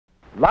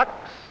Lux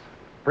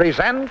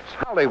presents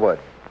Hollywood.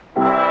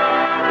 The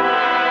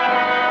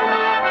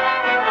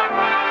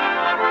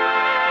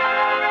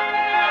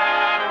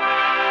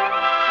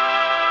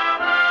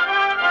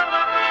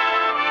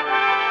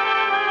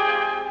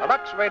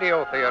Lux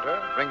Radio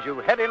Theater brings you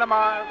Hedy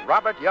Lamarr,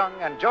 Robert Young,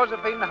 and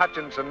Josephine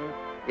Hutchinson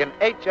in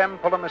H.M.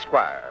 Pulham,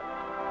 Esquire.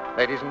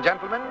 Ladies and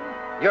gentlemen,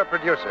 your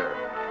producer,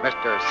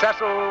 Mr.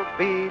 Cecil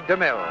B.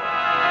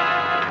 DeMille.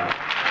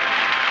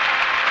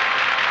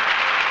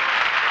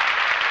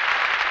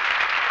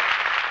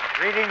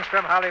 Greetings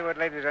from Hollywood,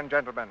 ladies and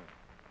gentlemen.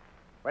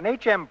 When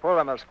H.M.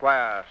 Pulham,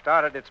 Esquire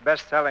started its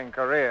best-selling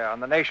career on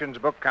the nation's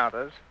book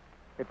counters,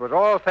 it was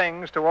all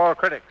things to all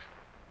critics.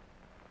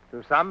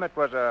 To some, it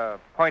was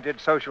a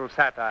pointed social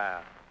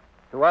satire.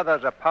 To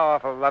others, a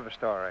powerful love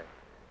story.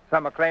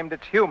 Some acclaimed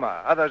its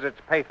humor, others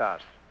its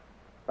pathos.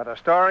 But a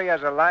story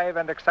as alive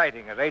and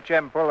exciting as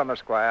H.M. Pulham,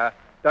 Esquire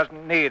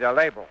doesn't need a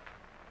label.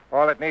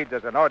 All it needs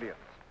is an audience.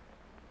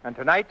 And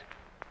tonight,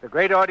 the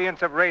great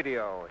audience of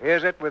radio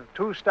hears it with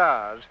two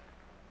stars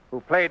who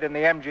played in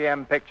the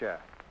MGM picture,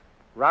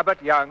 Robert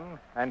Young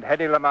and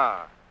Hedy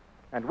Lamarr.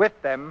 And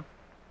with them,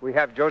 we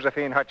have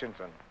Josephine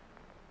Hutchinson.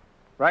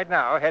 Right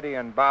now, Hedy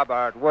and Bob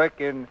are at work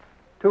in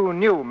two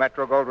new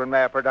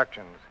Metro-Goldwyn-Mayer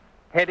productions,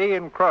 Hedy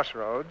in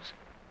Crossroads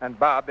and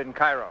Bob in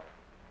Cairo.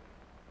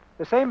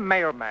 The same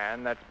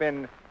mailman that's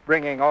been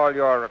bringing all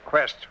your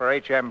requests for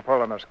H.M.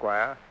 Pulham,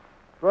 Esquire,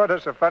 brought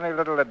us a funny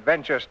little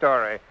adventure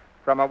story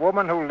from a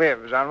woman who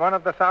lives on one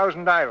of the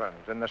 1,000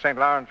 islands in the St.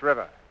 Lawrence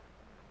River.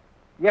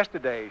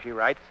 Yesterday, she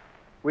writes,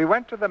 we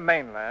went to the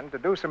mainland to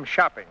do some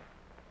shopping.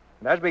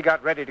 And as we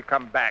got ready to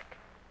come back,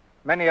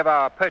 many of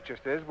our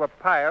purchases were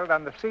piled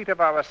on the seat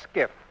of our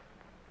skiff.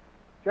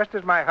 Just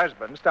as my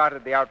husband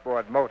started the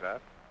outboard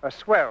motor, a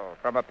swell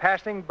from a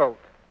passing boat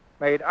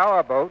made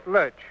our boat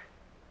lurch,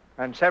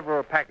 and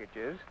several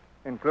packages,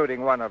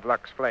 including one of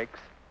Lux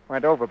Flakes,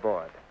 went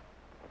overboard.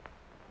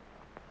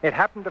 It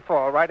happened to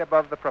fall right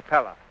above the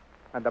propeller,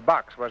 and the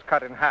box was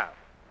cut in half.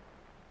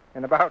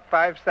 In about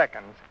 5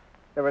 seconds,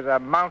 there was a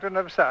mountain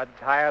of suds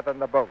higher than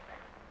the boat.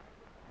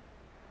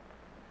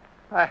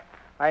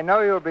 I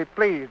know you'll be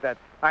pleased that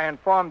I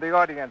informed the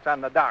audience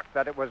on the dock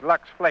that it was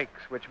Lux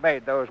Flakes which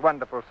made those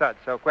wonderful suds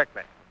so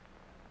quickly.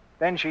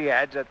 Then she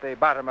adds at the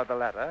bottom of the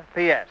letter,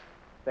 P.S.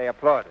 They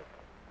applauded.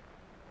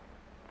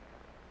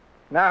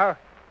 Now,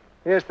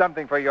 here's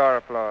something for your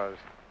applause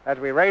as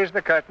we raise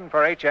the curtain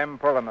for H.M.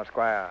 Pulham,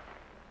 Esquire,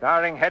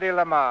 starring Hedy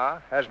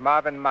Lamarr as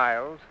Marvin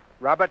Miles,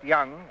 Robert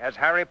Young as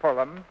Harry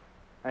Pulham,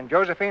 and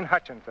Josephine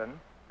Hutchinson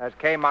as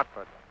Kay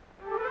Motford.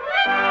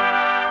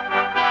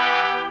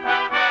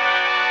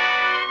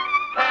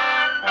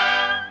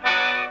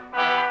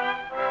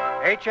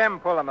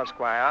 H.M. Pulham,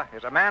 Esquire,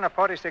 is a man of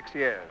 46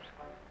 years,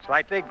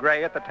 slightly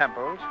gray at the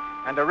temples,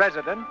 and a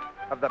resident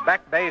of the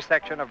Back Bay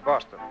section of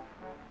Boston.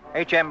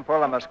 H.M.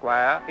 Pulham,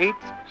 Esquire,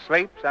 eats,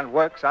 sleeps, and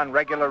works on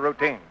regular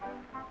routine,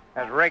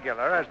 as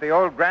regular as the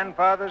old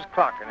grandfather's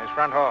clock in his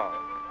front hall.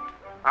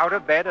 Out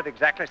of bed at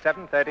exactly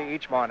 7:30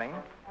 each morning,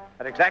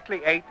 at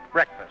exactly 8,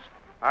 breakfast,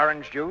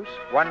 orange juice,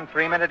 1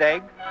 3-minute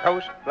egg,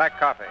 toast, black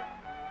coffee.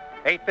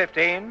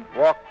 8:15,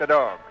 walk the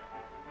dog.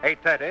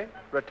 8:30,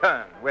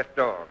 return with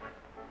dog.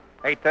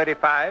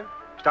 8:35,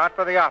 start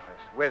for the office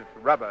with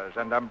rubbers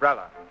and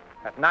umbrella.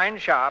 At 9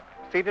 sharp,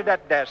 seated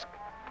at desk,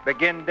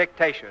 begin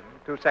dictation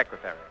to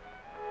secretary.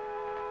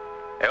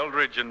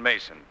 Eldridge and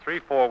Mason,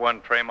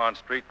 341 Tremont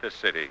Street, this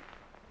city.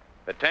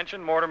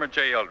 Attention, Mortimer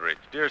J. Eldridge.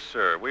 Dear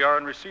sir, we are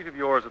in receipt of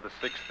yours of the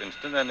 6th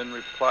instant, and in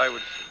reply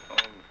would...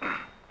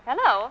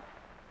 Hello.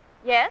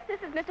 Yes,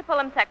 this is Mr.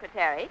 Pulham's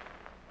secretary.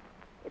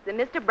 It's a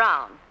Mr.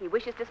 Brown. He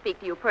wishes to speak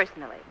to you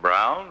personally.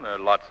 Brown?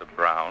 Lots of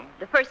Brown.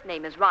 The first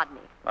name is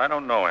Rodney. I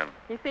don't know him.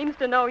 He seems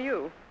to know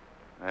you.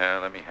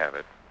 Let me have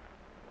it.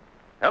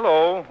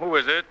 Hello, who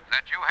is it? Is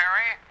that you,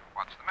 Harry?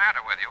 What's the matter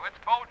with you? It's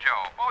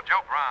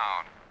Bojo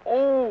Brown.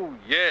 Oh,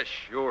 yes,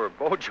 sure,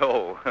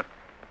 Bojo.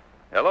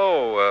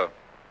 Hello,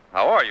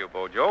 how are you,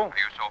 Bojo? Are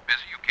you so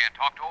busy you can't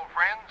talk to old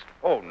friends?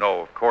 Oh,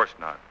 no, of course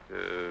not.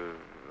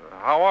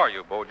 How are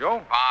you,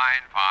 Bojo?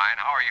 Fine.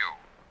 How are you?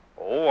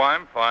 Oh,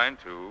 I'm fine,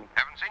 too.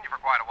 Haven't seen you for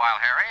quite a while,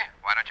 Harry.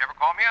 Why don't you ever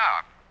call me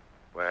up?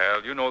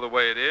 Well, you know the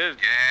way it is.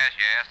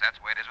 Yes, that's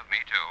the way it is with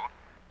me, too.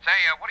 Say,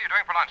 what are you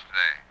doing for lunch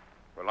today?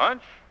 For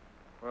lunch?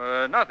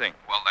 Nothing.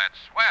 Well, that's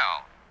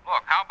swell.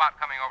 Look, how about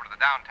coming over to the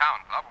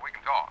downtown club where we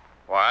can talk?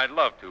 Why, I'd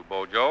love to,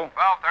 Bojo.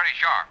 12:30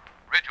 sharp.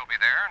 Ridge will be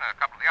there and a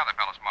couple of the other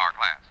fellows from our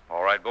class.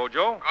 All right,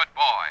 Bojo. Good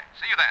boy.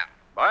 See you then.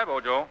 Bye,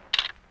 Bojo.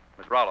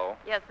 Miss Rollo.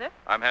 Yes, sir?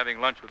 I'm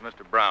having lunch with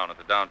Mr. Brown at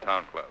the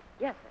downtown club.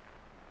 Yes, sir.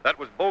 That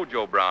was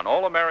Bojo Brown,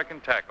 All-American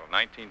Tackle,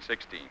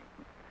 1916.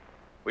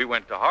 We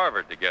went to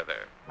Harvard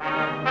together.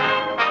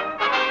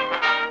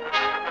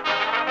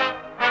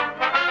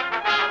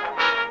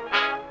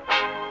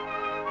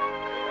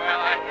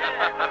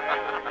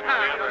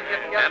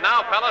 And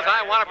now, fellas,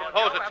 I want to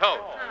propose a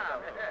toast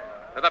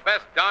to the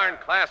best darn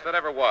class that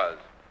ever was,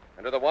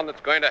 and to the one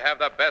that's going to have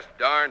the best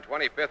darn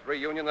 25th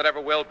reunion that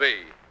ever will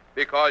be.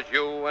 Because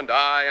you and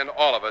I and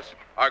all of us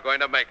are going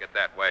to make it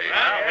that way.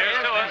 Well, here's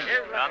to us.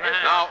 Down the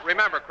hatch. Now,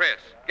 remember, Chris,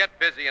 get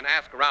busy and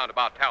ask around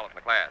about talent in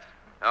the class.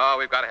 Oh,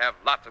 we've got to have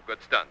lots of good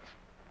stunts.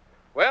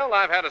 Well,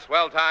 I've had a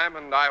swell time,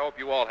 and I hope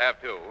you all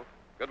have, too.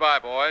 Goodbye,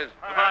 boys.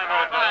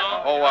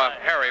 Goodbye, Oh,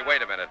 Harry,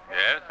 wait a minute.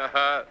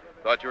 Yes?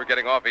 Thought you were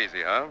getting off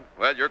easy, huh?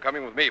 Well, you're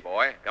coming with me,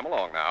 boy. Come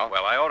along now.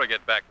 Well, I ought to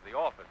get back to the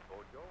office,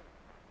 Bojo.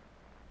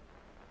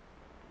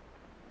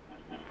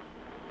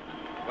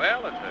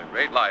 Well, it's a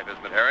great life,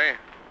 isn't it, Harry?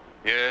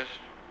 Yes.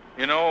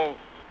 You know,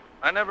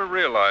 I never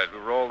realized we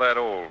were all that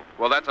old.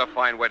 Well, that's a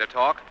fine way to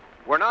talk.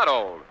 We're not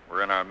old.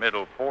 We're in our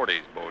middle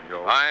 40s,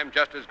 Bojo. I'm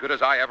just as good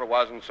as I ever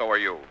was, and so are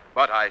you.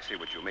 But I see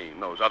what you mean.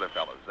 Those other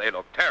fellows, they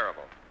look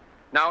terrible.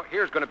 Now,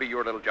 here's going to be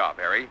your little job,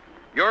 Harry.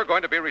 You're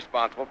going to be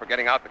responsible for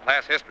getting out the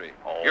class history.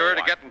 Oh, You're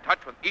to get in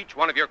touch with each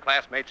one of your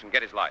classmates and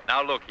get his life.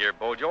 Now, look here,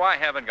 Bojo, I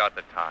haven't got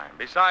the time.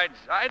 Besides,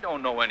 I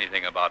don't know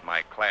anything about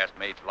my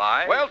classmates'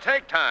 lives. Well,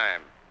 take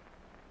time.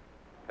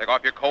 Take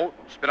off your coat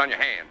and spit on your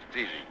hands. It's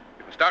easy.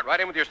 You can start right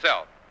in with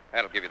yourself.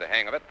 That'll give you the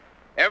hang of it.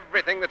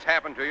 Everything that's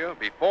happened to you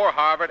before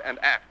Harvard and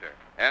after.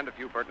 And a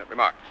few pertinent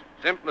remarks.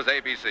 Simple as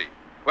ABC.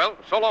 Well,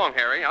 so long,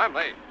 Harry. I'm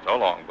late. So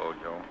long,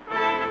 Bojo.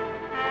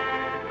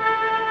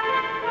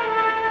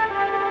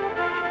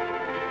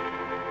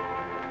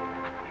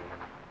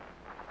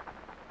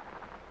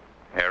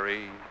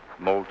 Harry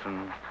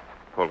Moulton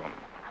Pulham.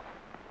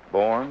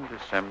 Born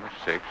December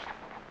 6th,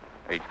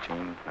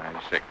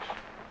 1896.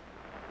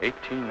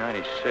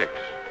 1896.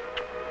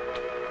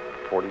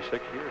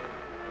 46 years.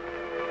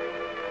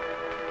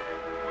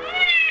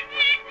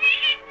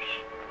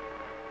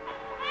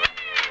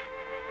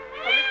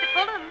 Oh, Mr.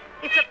 Pulham,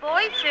 it's a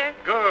boy, sir.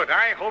 Good.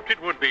 I hoped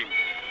it would be.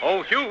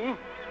 Oh, Hugh.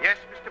 Yes,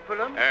 Mr.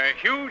 Pulham?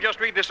 Hugh, just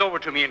read this over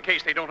to me in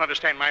case they don't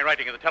understand my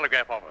writing in the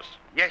telegraph office.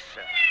 Yes,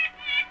 sir.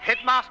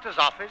 Headmaster's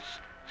office,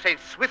 St.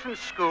 Swithin's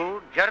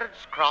School,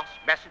 Gerrards Cross,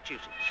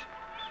 Massachusetts.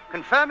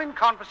 Confirming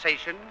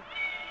conversation,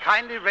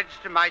 kindly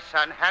register my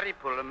son, Harry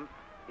Pulham,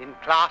 in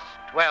class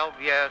 12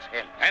 years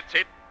hence. That's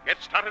it.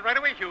 Get started right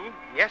away, Hugh.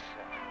 Yes,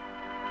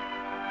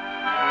 sir.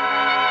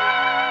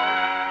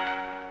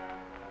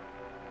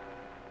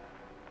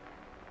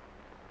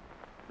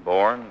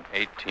 Born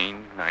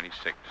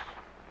 1896.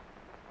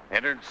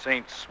 Entered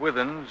St.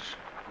 Swithin's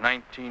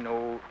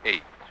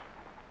 1908.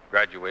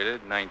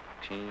 Graduated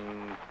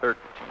 1913.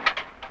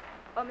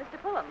 Oh,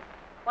 Mr. Pulham,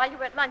 while you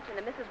were at luncheon,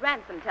 a Mrs.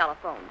 Ransom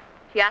telephoned.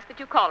 She asked that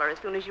you call her as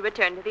soon as you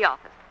return to the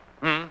office.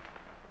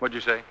 What'd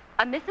you say?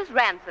 A Mrs.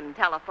 Ransom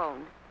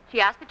telephoned. She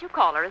asked that you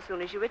call her as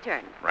soon as you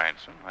return.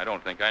 Ransom? I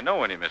don't think I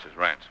know any Mrs.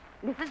 Ransom.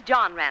 Mrs.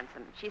 John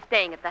Ransom. She's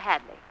staying at the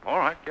Hadley. All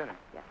right, get her.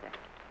 Yes, sir.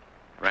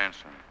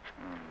 Ransom.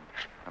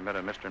 I met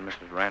a Mr. and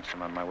Mrs.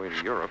 Ransom on my way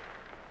to Europe.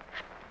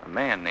 A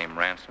man named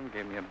Ransom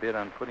gave me a bid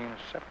on putting in a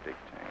septic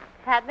tank.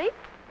 Hadley?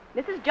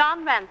 Mrs.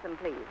 John Ransom,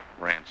 please.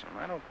 Ransom?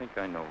 I don't think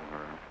I know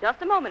her.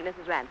 Just a moment,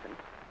 Mrs. Ransom.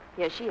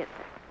 Here she is,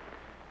 sir.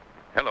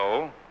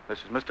 Hello. This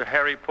is Mr.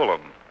 Harry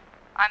Pulham.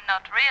 I'm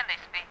not really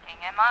speaking,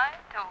 am I?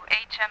 To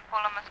H.M.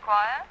 Pulham,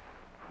 Esquire?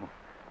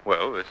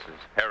 Well, this is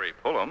Harry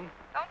Pulham.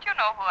 Don't you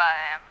know who I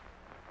am?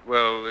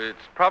 Well,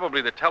 it's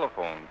probably the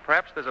telephone.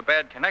 Perhaps there's a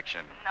bad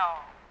connection. No,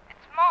 it's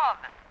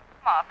Marvin.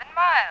 Marvin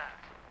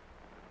Miles.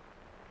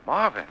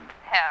 Marvin?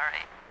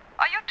 Harry,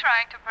 are you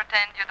trying to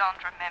pretend you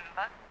don't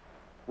remember?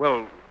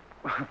 Well,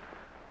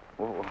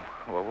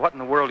 well, what in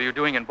the world are you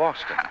doing in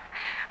Boston?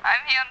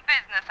 I'm here on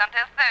business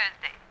until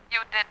Thursday. You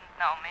didn't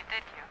know me,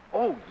 did you?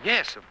 Oh,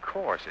 yes, of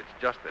course. It's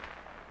just that,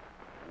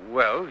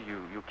 well,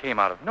 you came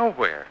out of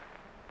nowhere.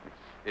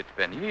 It's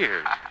been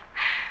years.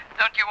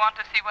 Don't you want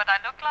to see what I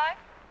look like?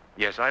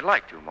 Yes, I'd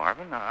like to,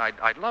 Marvin.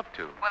 I'd love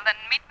to. Well, then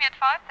meet me at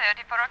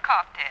 5:30 for a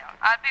cocktail.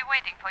 I'll be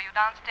waiting for you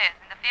downstairs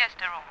in the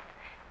fiesta room.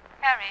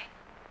 Harry,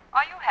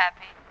 are you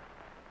happy?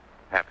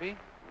 Happy?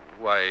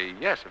 Why,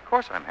 yes, of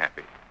course I'm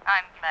happy.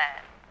 I'm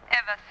glad.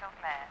 Ever so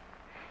glad.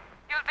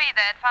 You'll be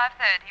there at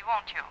 5:30,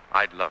 won't you?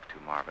 I'd love to,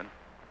 Marvin.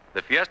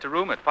 The fiesta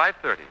room at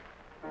 5:30.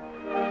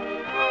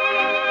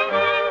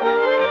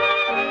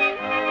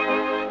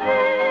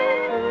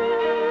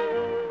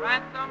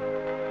 Ransom?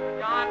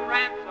 John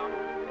Ransom?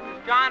 This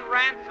is John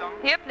Ransom.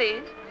 Here,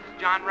 please. This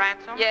is John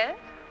Ransom? Yes?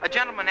 A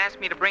gentleman asked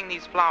me to bring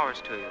these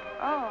flowers to you.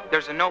 Oh,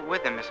 There's a note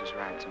with them, Mrs.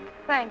 Ransom.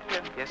 thank you.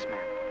 Yes,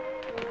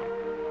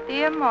 ma'am.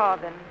 Dear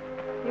Marvin,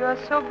 you are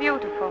so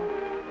beautiful.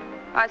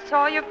 I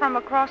saw you from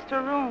across the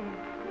room.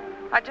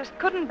 I just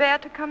couldn't bear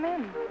to come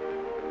in.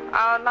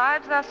 Our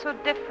lives are so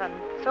different,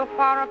 so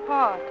far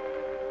apart.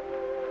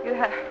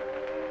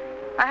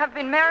 I have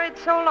been married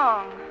so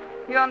long.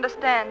 You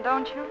understand,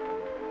 don't you?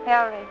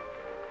 Harry.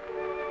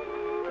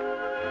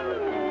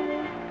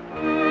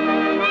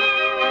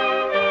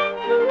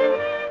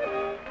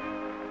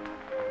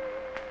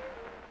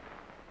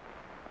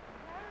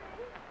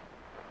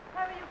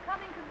 Harry, you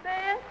coming to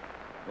bed?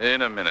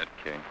 In a minute,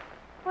 Kay.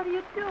 What are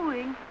you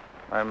doing?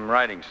 I'm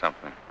writing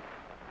something.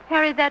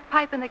 Harry, that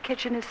pipe in the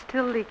kitchen is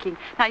still leaking.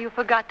 Now, you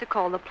forgot to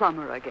call the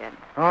plumber again.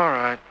 All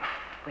right.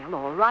 Well,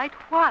 all right,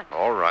 what?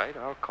 All right,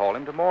 I'll call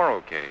him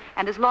tomorrow, Kay.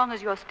 And as long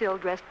as you're still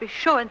dressed, be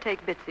sure and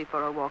take Bitsy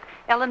for a walk.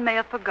 Ellen may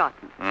have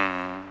forgotten.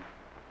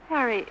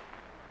 Harry,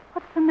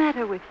 what's the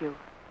matter with you?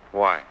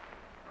 Why?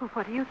 Well,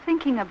 what are you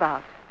thinking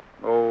about?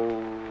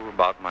 Oh,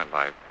 about my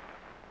life.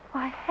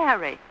 Why,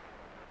 Harry,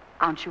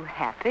 aren't you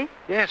happy?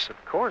 Yes, of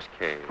course,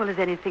 Kay. Well, is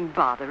anything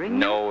bothering you?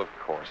 No, of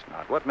course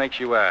not. What makes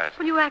you ask?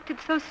 Well, you acted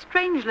so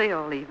strangely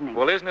all evening.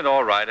 Well, isn't it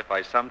all right if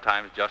I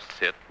sometimes just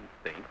sit and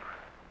think?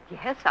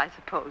 Yes, I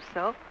suppose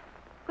so.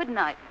 Good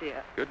night,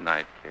 dear. Good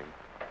night, Kay.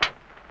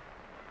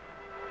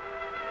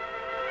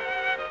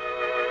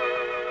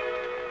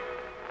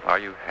 Are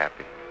you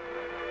happy?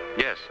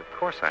 Yes, of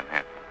course I'm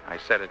happy. I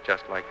said it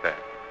just like that.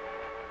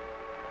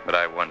 But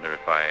I wonder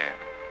if I am.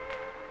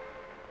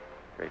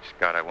 Great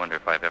Scott, I wonder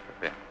if I've ever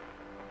been.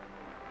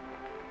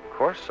 Of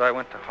course, I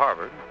went to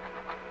Harvard.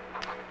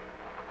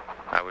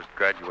 I was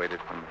graduated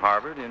from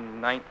Harvard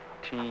in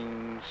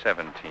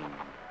 1917.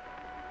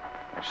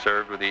 I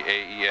served with the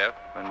AEF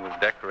and was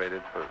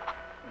decorated for...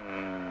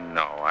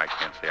 No, I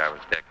can't say I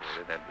was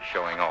decorated. That'd be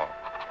showing off.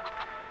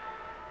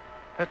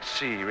 Let's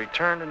see,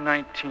 returned in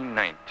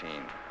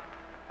 1919.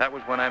 That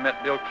was when I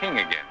met Bill King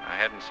again. I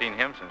hadn't seen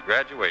him since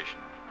graduation.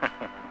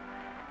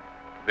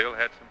 Bill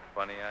had some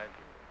funny ideas.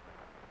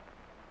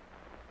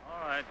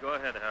 All right, go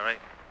ahead, Harry.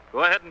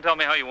 Go ahead and tell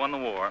me how you won the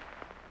war.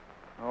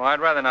 Oh, I'd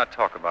rather not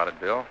talk about it,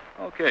 Bill.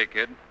 Okay,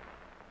 kid.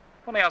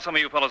 Funny how some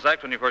of you fellows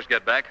act when you first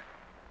get back.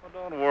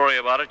 Well, don't worry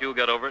about it. You'll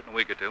get over it in a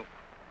week or two.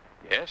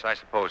 Yes, I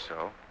suppose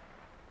so.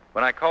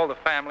 When I called the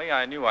family,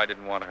 I knew I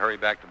didn't want to hurry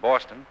back to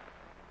Boston.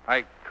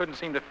 I couldn't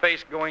seem to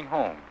face going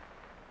home.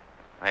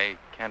 I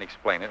can't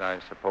explain it. I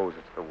suppose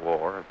it's the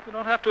war. You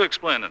don't have to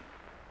explain it.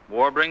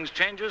 War brings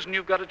changes, and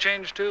you've got to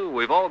change, too.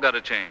 We've all got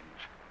to change.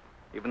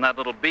 Even that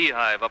little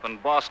beehive up in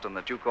Boston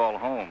that you call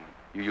home.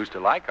 You used to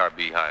like our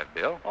beehive,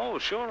 Bill. Oh,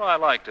 sure, I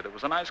liked it. It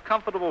was a nice,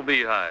 comfortable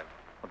beehive.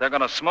 But they're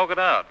going to smoke it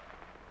out.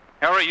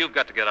 Harry, you've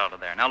got to get out of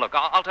there. Now, look,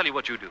 I'll tell you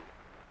what you do.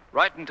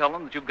 Write and tell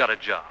them that you've got a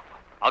job.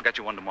 I'll get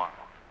you one tomorrow.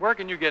 Where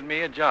can you get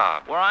me a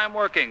job? Where I'm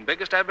working.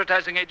 Biggest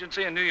advertising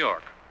agency in New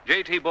York.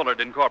 J.T.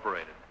 Bullard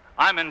Incorporated.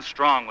 I'm in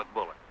strong with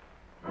Bullard.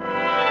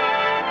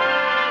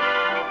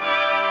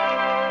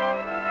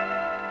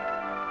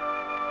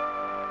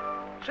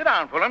 Sit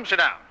down, Pulham, sit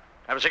down.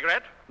 Have a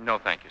cigarette? No,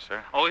 thank you,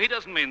 sir. Oh, he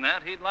doesn't mean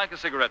that. He'd like a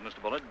cigarette,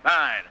 Mr. Bullard.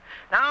 Fine.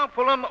 Now,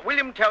 Pulham,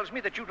 William tells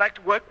me that you'd like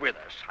to work with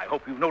us. I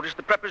hope you've noticed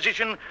the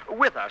preposition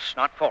with us,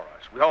 not for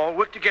us. We all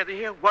work together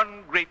here,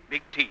 one great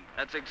big team.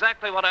 That's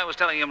exactly what I was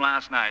telling him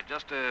last night.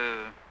 Just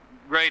a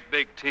great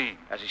big team.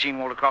 Has he seen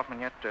Walter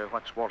Kaufman yet?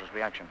 What's Walter's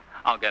reaction?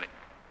 I'll get him.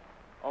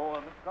 Oh,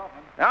 Mr.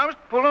 Kaufman. Now, Mr.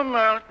 Pulham,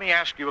 let me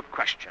ask you a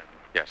question.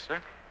 Yes,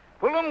 sir.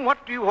 Pulham,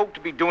 what do you hope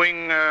to be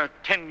doing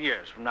 10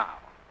 years from now?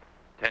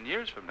 10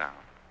 years from now?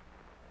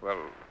 Well,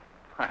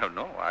 I don't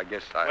know. I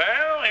guess I...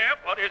 Well, yep.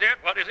 What is it?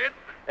 What is it?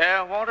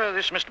 Walter,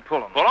 this is Mr.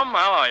 Pulham. Pulham,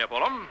 how are you,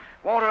 Pulham?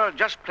 Walter,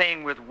 just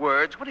playing with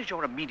words, what is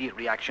your immediate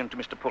reaction to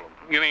Mr. Pulham?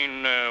 You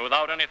mean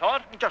without any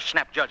thought? Just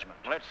snap judgment.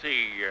 Let's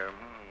see.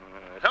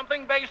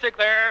 Something basic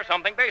there,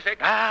 something basic.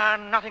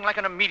 Nothing like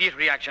an immediate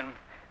reaction.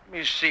 Let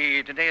me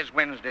see. Today is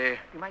Wednesday.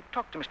 You might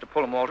talk to Mr.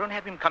 Pulham, Walter, and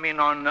have him come in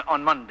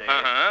on Monday.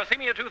 See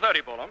me at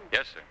 2:30, Pulham.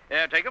 Yes,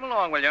 sir. Take him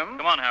along, William.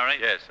 Come on, Harry.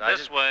 Yes,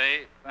 This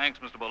way. Thanks,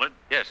 Mr. Bullard.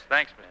 Yes,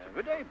 thanks, Mr.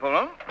 Good day,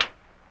 Pulham.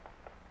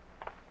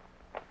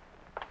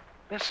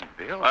 Listen,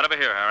 Bill. Right over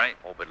here, Harry.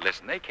 Oh, but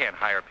listen, they can't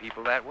hire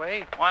people that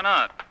way. Why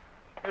not?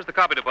 Here's the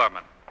copy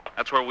department.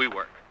 That's where we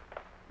work.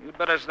 You'd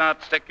better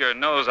not stick your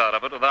nose out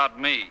of it without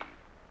me.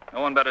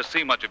 No one better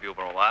see much of you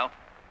for a while.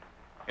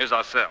 Here's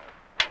our cell.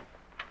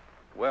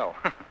 Well,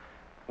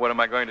 what am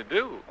I going to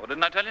do? Oh,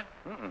 didn't I tell you?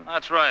 Mm-mm.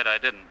 That's right, I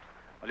didn't.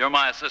 Well, you're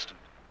my assistant.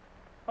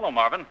 Hello,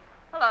 Marvin.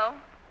 Hello.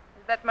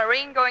 Is that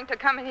Marine going to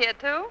come here,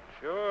 too?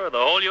 Sure, the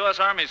whole U.S.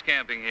 Army's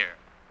camping here.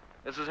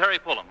 This is Harry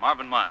Pulham,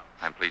 Marvin Miles.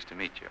 I'm pleased to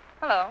meet you.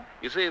 Hello.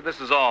 You see,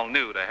 this is all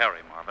new to Harry,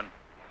 Marvin.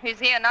 Is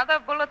he another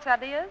of Bullard's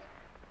ideas?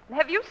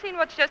 Have you seen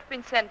what's just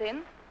been sent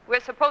in?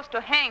 We're supposed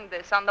to hang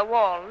this on the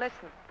wall.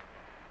 Listen.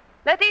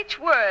 Let each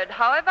word,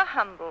 however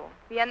humble,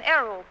 be an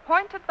arrow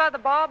pointed by the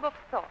barb of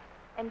thought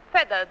and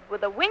feathered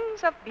with the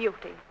wings of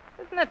beauty.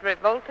 Isn't it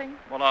revolting?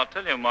 Well, I'll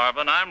tell you,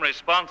 Marvin, I'm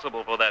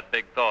responsible for that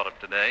big thought of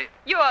today.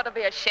 You ought to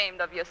be ashamed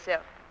of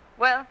yourself.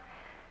 Well,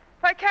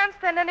 if I can't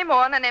stand any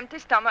more on an empty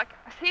stomach,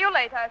 see you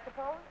later, I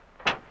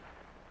suppose.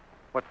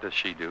 What does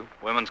she do?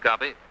 Women's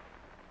copy.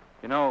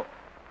 You know,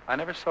 I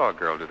never saw a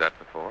girl do that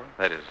before.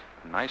 That is,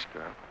 a nice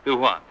girl. Do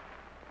what?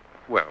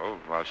 Well,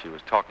 while she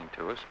was talking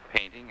to us,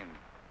 painting and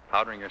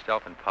powdering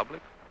herself in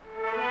public.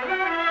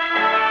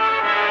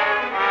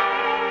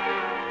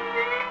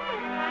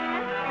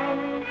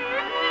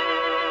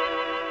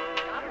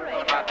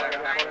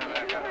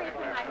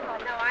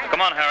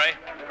 Come on, Harry.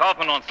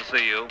 Kaufman wants to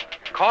see you.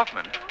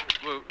 Kaufman?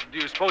 Well, do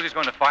you suppose he's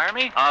going to fire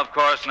me? Of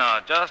course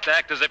not. Just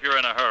act as if you're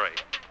in a hurry.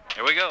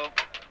 Here we go.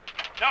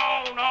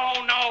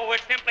 No.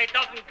 It simply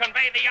doesn't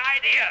convey the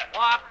idea.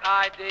 What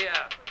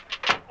idea?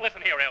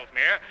 Listen here,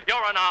 Ellesmere.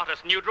 You're an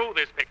artist and you drew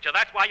this picture.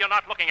 That's why you're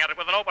not looking at it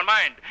with an open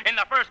mind. In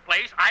the first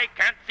place, I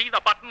can't see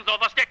the buttons or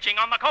the stitching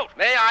on the coat.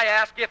 May I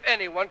ask if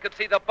anyone could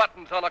see the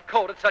buttons on a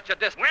coat at such a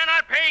distance? We're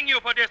not paying you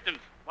for distance.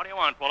 What do you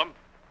want, Pulham?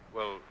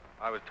 Well,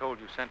 I was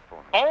told you sent for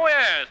me. Oh,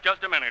 yes.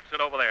 Just a minute.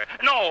 Sit over there.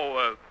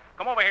 No,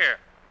 come over here.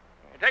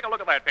 Take a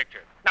look at that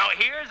picture. Now,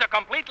 here's a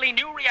completely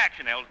new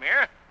reaction,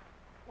 Ellesmere.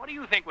 What do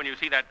you think when you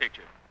see that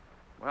picture?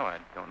 Well, I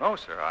don't know,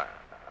 sir.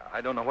 I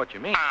don't know what you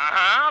mean.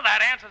 Uh-huh.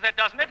 That answers it,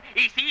 doesn't it?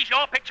 He sees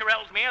your picture,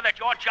 Ellesmere, that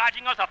you're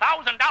charging us $1,000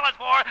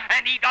 for,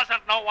 and he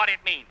doesn't know what it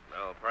means.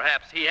 Well,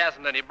 perhaps he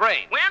hasn't any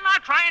brains. We're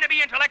not trying to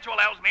be intellectual,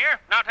 Ellesmere.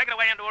 Now, take it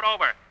away and do it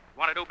over. If you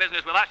want to do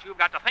business with us, you've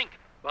got to think.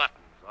 Buttons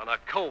on a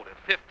coat at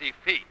 50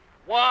 feet.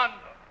 One.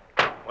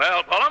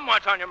 Well, Pulham,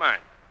 what's on your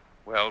mind?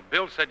 Well,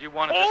 Bill said you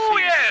wanted to see... Oh,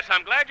 yes.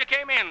 I'm glad you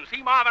came in.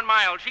 See Marvin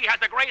Miles. She has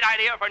a great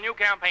idea for a new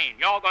campaign.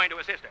 You're going to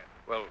assist her.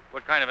 Well,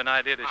 what kind of an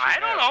idea does she I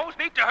have? don't know.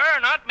 Speak to her,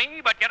 not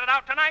me, but get it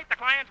out tonight. The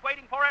client's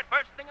waiting for it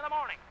first thing in the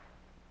morning.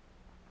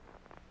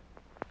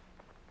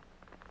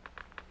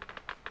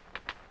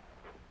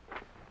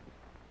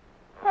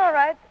 All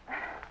right.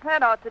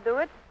 That ought to do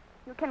it.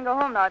 You can go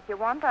home now if you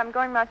want. I'm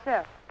going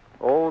myself.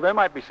 Oh, there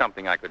might be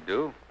something I could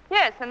do.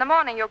 Yes, in the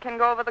morning you can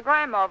go over the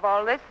grammar of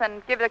all this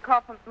and give the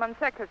Kaufman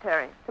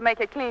secretary to make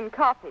a clean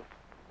copy.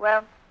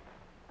 Well,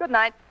 good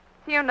night.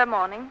 See you in the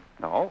morning.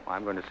 No,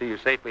 I'm going to see you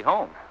safely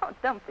home. Oh,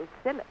 don't be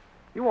silly.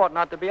 You ought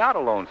not to be out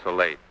alone so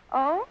late.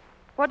 Oh?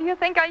 What do you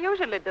think I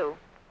usually do?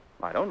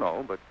 I don't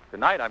know, but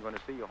tonight I'm going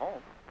to see you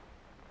home.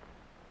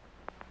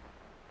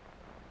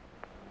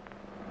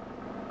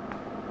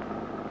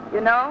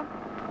 You know,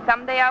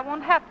 someday I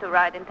won't have to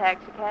ride in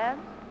taxicabs.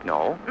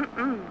 No?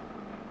 Mm-mm.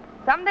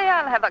 Someday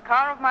I'll have a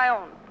car of my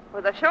own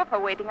with a chauffeur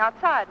waiting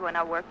outside when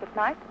I work at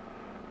night.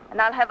 And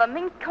I'll have a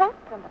mink coat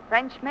and a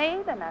French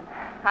maid, and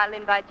I'll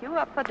invite you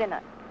up for dinner.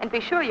 And be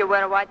sure you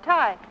wear a white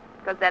tie,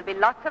 because there'll be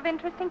lots of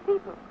interesting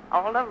people.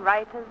 All the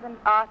writers and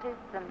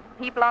artists and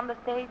people on the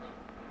stage.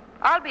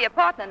 I'll be a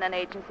partner in an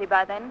agency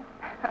by then.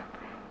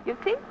 You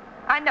see?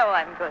 I know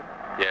I'm good.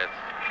 Yes,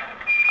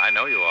 I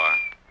know you are.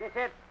 This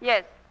it?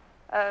 Yes.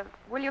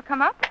 Will you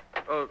come up?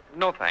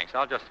 No, thanks.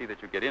 I'll just see that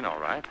you get in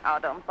all right. Oh,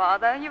 don't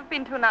bother. You've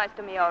been too nice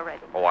to me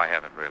already. Oh, I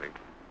haven't really.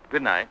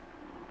 Good night.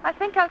 I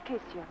think I'll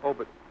kiss you. Oh,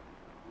 but...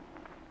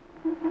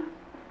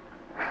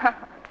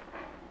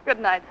 Good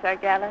night, Sir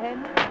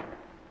Galahad.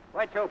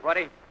 Where to,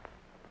 buddy?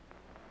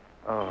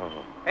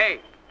 Oh.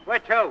 Hey, where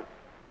to?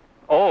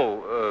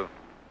 Oh,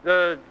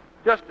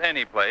 just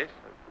any place.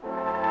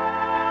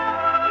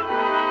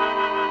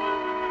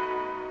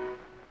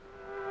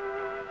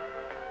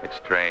 It's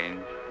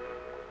strange.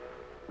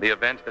 The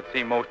events that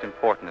seem most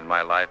important in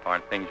my life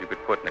aren't things you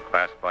could put in a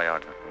class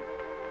biography.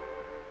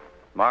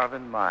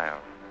 Marvin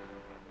Miles.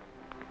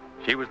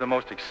 She was the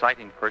most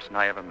exciting person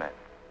I ever met.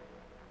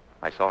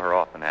 I saw her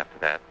often after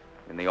that,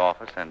 in the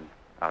office and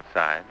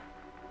outside.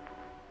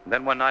 And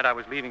then one night I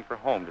was leaving for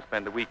home to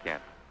spend the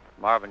weekend.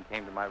 Marvin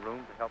came to my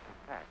room to help me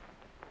pack.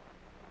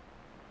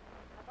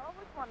 I've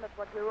always wondered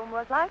what your room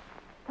was like.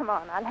 Come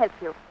on, I'll help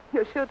you.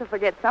 You're sure to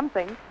forget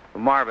something.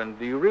 Marvin,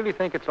 do you really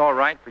think it's all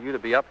right for you to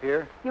be up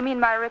here? You mean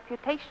my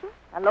reputation?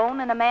 Alone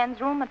in a man's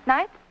room at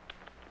night?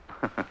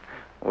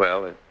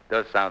 Well, it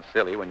does sound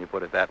silly when you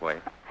put it that way.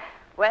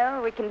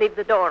 Well, we can leave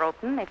the door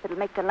open if it'll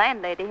make the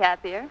landlady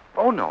happier.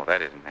 Oh, no,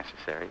 that isn't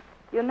necessary.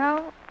 You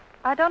know,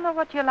 I don't know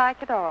what you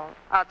like at all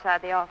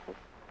outside the office.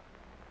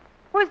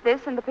 Who's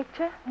this in the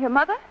picture? Your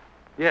mother?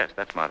 Yes,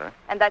 that's Mother.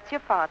 And that's your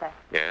father.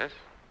 Yes?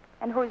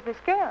 And who's this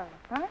girl,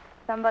 huh?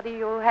 Somebody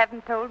you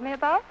haven't told me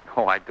about?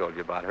 Oh, I told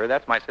you about her.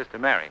 That's my sister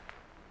Mary.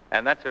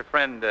 And that's her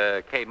friend,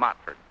 Kay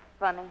Motford.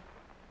 Funny.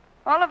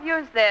 All of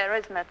you's there,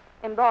 isn't it?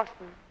 In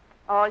Boston.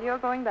 All you're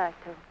going back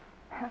to.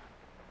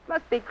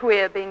 Must be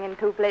queer being in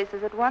two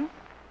places at once.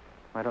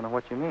 I don't know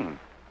what you mean.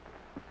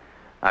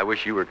 I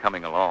wish you were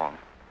coming along.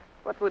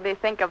 What would they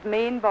think of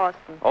me in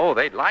Boston? Oh,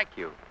 they'd like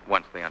you,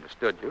 once they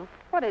understood you.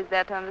 What is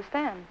there to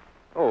understand?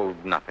 Oh,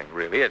 nothing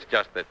really. It's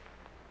just that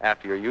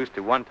after you're used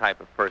to one type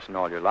of person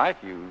all your life,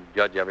 you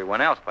judge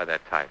everyone else by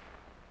that type.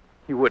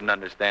 You wouldn't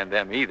understand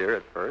them either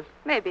at first.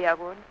 Maybe I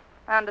would.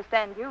 I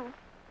understand you.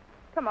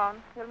 Come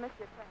on, you'll miss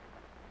your train.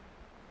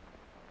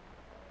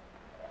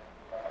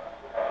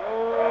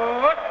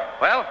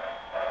 Well,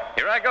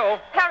 here I go.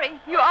 Harry,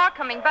 you are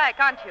coming back,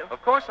 aren't you?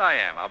 Of course I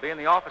am. I'll be in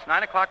the office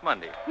 9 o'clock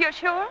Monday. You're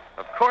sure?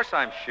 Of course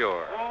I'm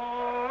sure.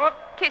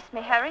 Kiss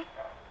me, Harry.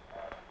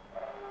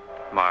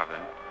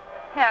 Marvin.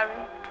 Harry.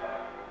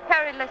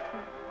 Harry, listen.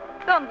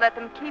 Don't let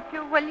them keep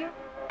you, will you?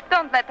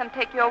 Don't let them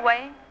take you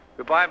away.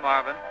 Goodbye,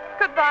 Marvin.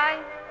 Goodbye.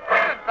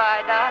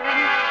 Goodbye,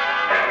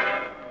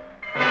 darling.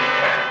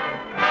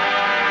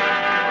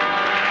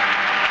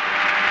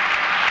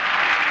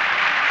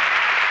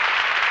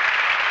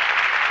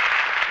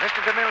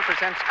 Mr. DeMille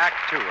presents Act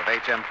Two of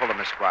H.M. Pulham,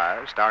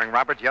 Esquire, starring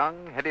Robert Young,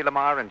 Hedy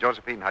Lamarr, and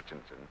Josephine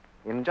Hutchinson,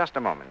 in just a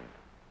moment.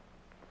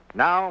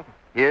 Now,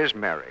 here's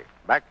Mary,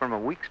 back from a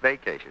week's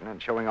vacation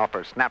and showing off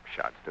her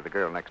snapshots to the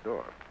girl next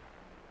door.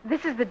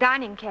 This is the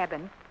dining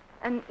cabin,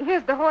 and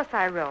here's the horse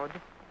I rode.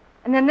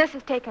 And then this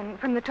is taken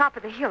from the top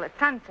of the hill at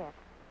sunset.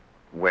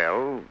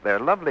 Well, they're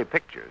lovely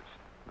pictures,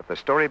 but the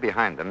story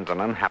behind them's an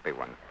unhappy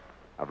one.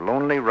 Of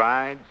lonely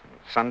rides and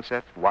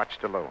sunsets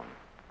watched alone,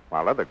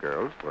 while other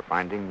girls were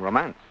finding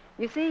romance.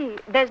 You see,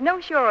 there's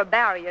no surer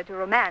barrier to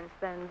romance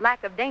than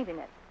lack of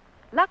daintiness.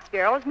 Lux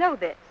girls know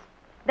this.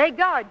 They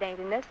guard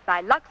daintiness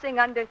by luxing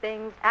under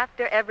things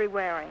after every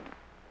wearing.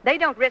 They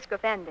don't risk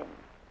offending.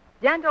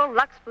 Gentle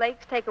Lux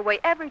Flakes take away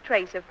every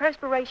trace of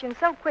perspiration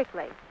so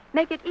quickly,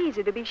 make it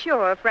easy to be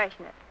sure of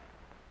freshness.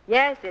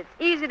 Yes, it's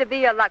easy to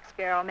be a Lux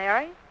girl,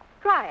 Mary.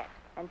 Try it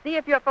and see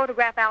if your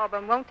photograph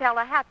album won't tell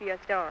a happier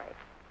story.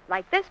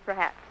 Like this,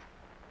 perhaps.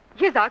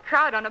 Here's our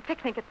crowd on a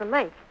picnic at the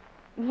lake.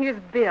 And here's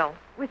Bill,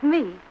 with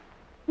me.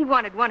 He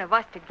wanted one of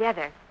us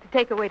together to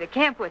take away to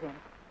camp with him.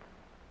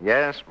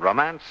 Yes,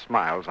 romance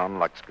smiles on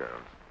Lux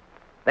girls.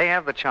 They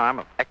have the charm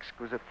of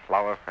exquisite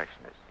flower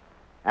freshness.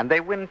 And they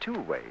win two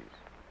ways.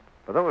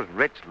 For those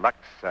rich Lux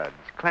suds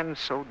cleanse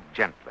so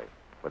gently,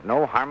 with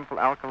no harmful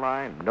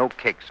alkali and no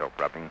cake soap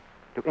rubbing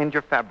to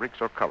injure fabrics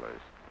or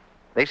colors.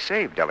 They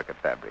save delicate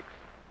fabrics,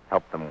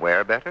 help them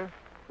wear better,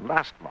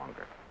 last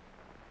longer.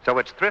 So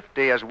it's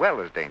thrifty as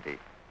well as dainty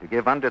to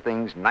give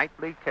underthings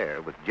nightly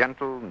care with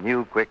gentle,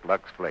 new, quick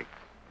Lux Flakes.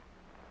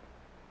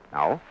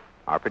 Now,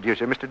 our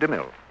producer, Mr.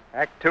 DeMille.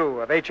 Act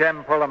 2 of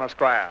H.M. Pulham,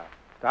 Esquire,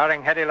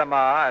 starring Hedy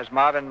Lamarr as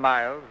Marvin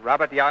Miles,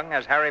 Robert Young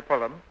as Harry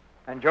Pulham,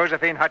 and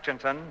Josephine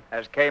Hutchinson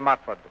as Kay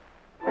Motford.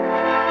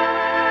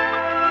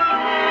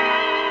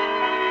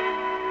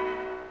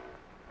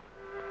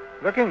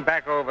 Looking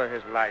back over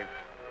his life,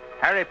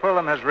 Harry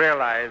Pulham has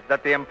realized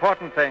that the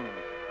important things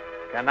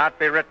cannot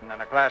be written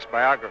in a class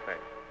biography.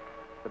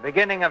 The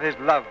beginning of his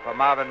love for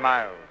Marvin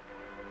Miles,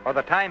 or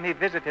the time he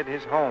visited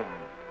his home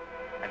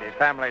and his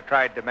family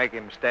tried to make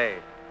him stay.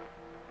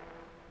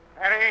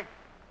 Harry?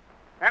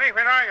 Harry,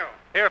 where are you?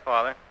 Here,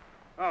 Father.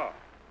 Oh.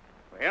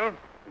 Well,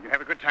 did you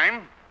have a good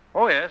time?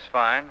 Oh, yes,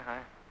 fine. I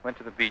went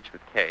to the beach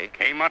with Kay.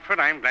 Kay Motford,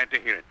 I'm glad to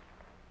hear it.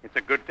 It's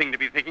a good thing to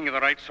be thinking of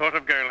the right sort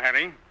of girl,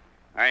 Harry.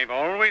 I've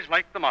always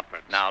liked the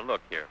Motfords. Now,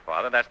 look here,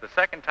 Father. That's the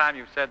second time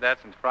you've said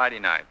that since Friday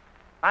night.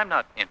 I'm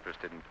not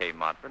interested in Kay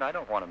Motford. I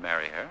don't want to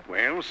marry her.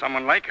 Well,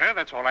 someone like her,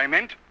 that's all I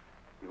meant.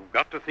 You've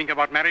got to think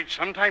about marriage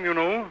sometime, you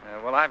know.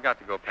 Well, I've got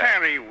to go back.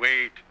 Harry,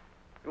 wait.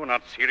 You're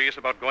not serious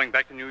about going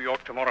back to New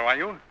York tomorrow, are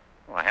you?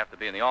 Well, I have to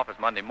be in the office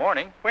Monday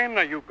morning. When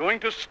are you going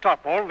to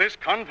stop all this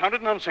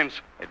confounded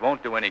nonsense? It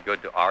won't do any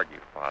good to argue,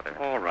 Father.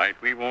 All right,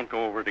 we won't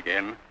go over it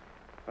again.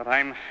 But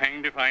I'm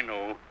hanged if I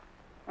know.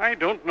 I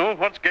don't know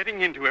what's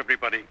getting into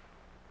everybody.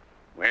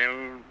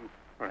 Well,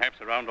 perhaps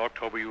around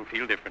October you'll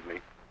feel differently.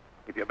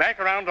 If you're back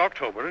around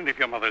October, and if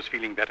your mother's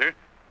feeling better,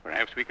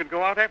 perhaps we could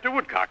go out after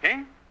woodcock,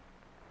 eh?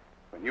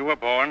 When you were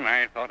born,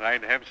 I thought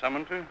I'd have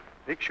someone to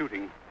take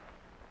shooting.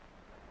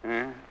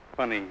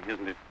 Funny,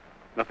 isn't it?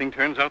 Nothing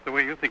turns out the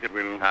way you think it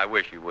will. I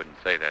wish you wouldn't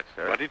say that,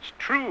 sir. But it's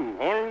true.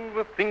 All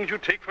the things you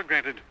take for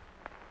granted.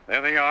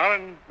 There they are,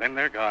 and then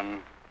they're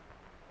gone.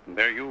 And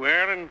there you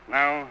were, and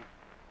now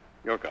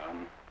you're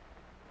gone.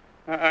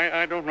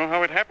 I don't know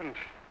how it happened.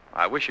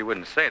 I wish you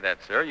wouldn't say that,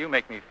 sir. You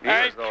make me feel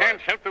as though... I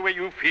can't help the way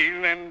you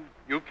feel, and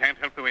you can't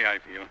help the way I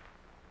feel.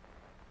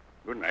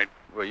 Good night.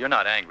 Well, you're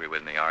not angry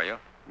with me, are you?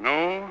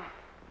 No.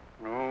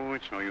 No,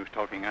 it's no use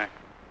talking.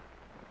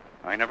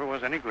 I never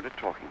was any good at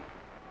talking.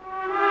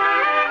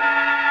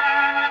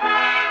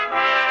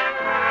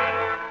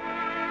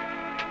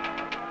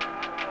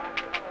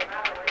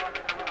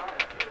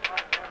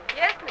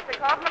 Yes, Mr.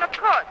 Kaufman, of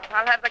course.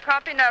 I'll have the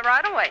copy now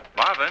right away.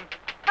 Marvin?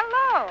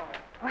 Hello.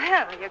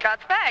 Well, you got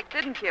back,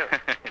 didn't you?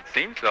 It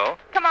seems so.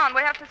 Come on,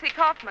 we have to see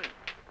Kaufman.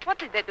 What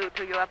did they do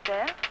to you up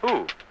there?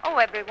 Who? Oh,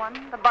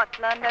 everyone. The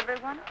butler and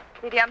everyone.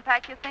 Did he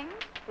unpack your things?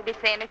 Did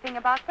he say anything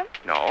about them?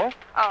 No.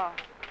 Oh.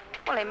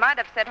 Well, he might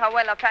have said how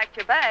well I packed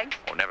your bags.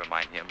 Oh, never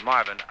mind him.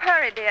 Marvin.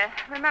 Hurry, dear.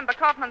 Remember,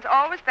 Kaufman's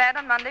always bad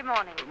on Monday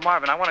morning.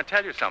 Marvin, I want to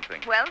tell you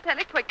something. Well, tell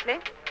it quickly.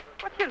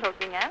 What you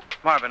looking at?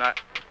 Marvin,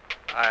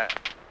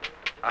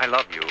 I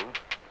love you.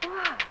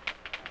 What?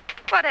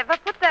 Whatever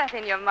put that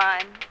in your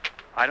mind?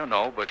 I don't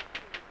know, but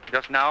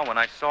just now when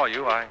I saw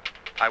you, I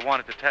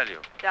wanted to tell you.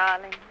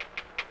 Darling.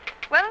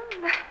 Well,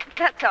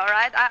 that's all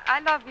right. I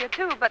love you,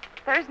 too, but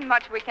there isn't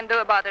much we can do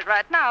about it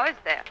right now, is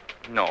there?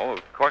 No,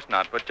 of course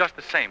not, but just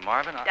the same,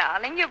 Marvin.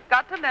 Darling, you've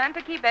got to learn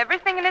to keep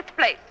everything in its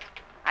place.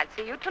 I'll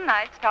see you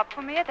tonight. Stop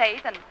for me at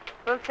 8, and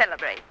we'll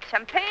celebrate.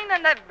 Champagne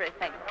and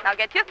everything. Now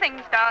get your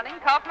things, darling.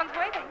 Kaufman's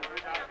waiting.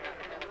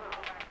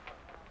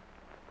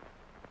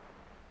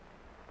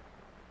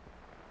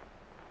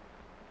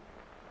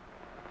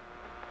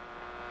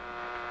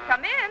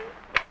 Come in.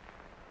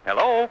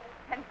 Hello?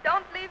 And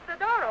don't leave the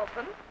door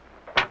open.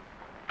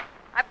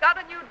 I've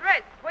got a new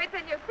dress. Wait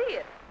till you see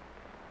it.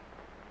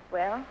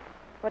 Well,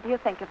 what do you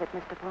think of it,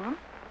 Mr. Pulham?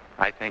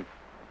 I think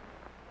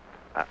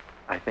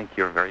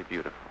you're very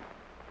beautiful.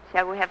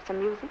 Shall we have some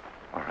music?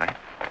 All right.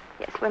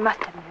 Yes, we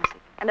must have music.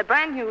 And a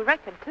brand new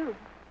record, too.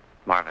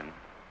 Marvin,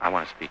 I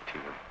want to speak to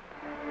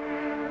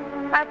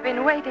you. I've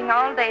been waiting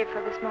all day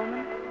for this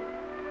moment.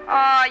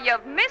 Oh,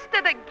 you've missed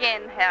it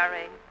again,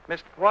 Harry.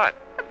 Missed what?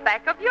 The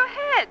back of your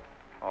head.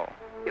 Oh.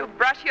 You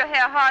brush your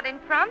hair hard in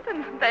front,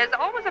 and there's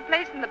always a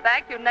place in the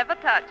back you never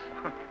touch.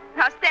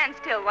 Now stand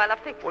still while I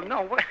fix it. Well,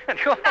 no.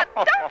 Now,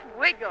 don't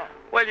wiggle.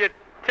 Well, you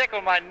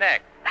tickle my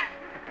neck.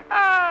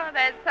 Oh,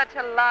 there's such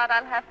a lot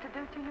I'll have to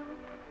do to you.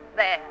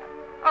 There.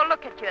 Oh,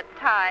 look at your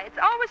tie. It's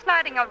always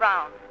sliding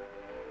around.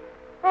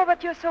 Oh,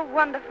 but you're so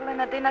wonderful in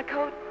a dinner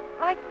coat.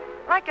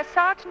 Like a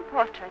sergeant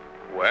portrait.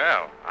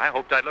 Well, I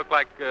hoped I'd look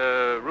like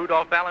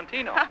Rudolph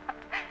Valentino.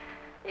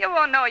 You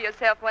won't know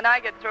yourself when I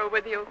get through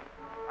with you.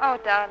 Oh,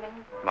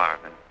 darling.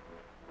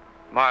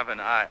 Marvin,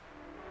 I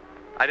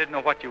didn't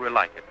know what you were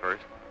like at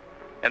first.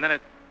 And then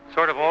it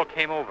sort of all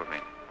came over me.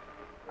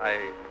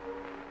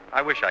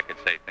 I wish I could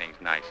say things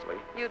nicely.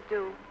 You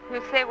do.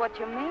 You say what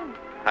you mean.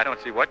 I don't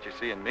see what you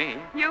see in me.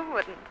 You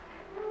wouldn't.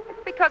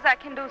 It's because I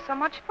can do so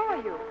much for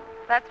you.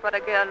 That's what a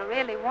girl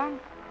really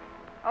wants.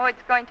 Oh,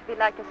 it's going to be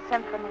like a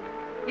symphony.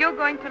 You're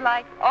going to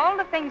like all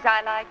the things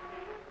I like,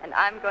 and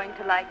I'm going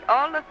to like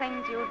all the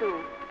things you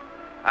do.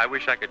 I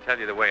wish I could tell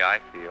you the way I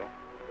feel.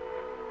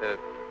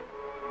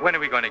 When are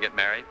we going to get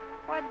married?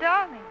 Why,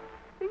 darling,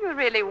 do you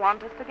really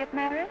want us to get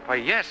married? Why,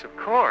 yes, of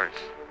course.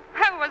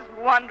 I was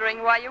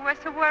wondering why you were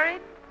so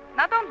worried.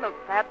 Now, don't look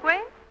that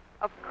way.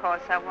 Of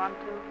course I want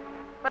to.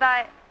 But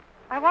I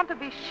want to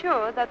be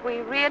sure that we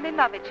really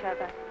love each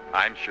other.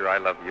 I'm sure I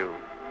love you.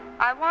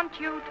 I want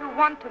you to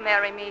want to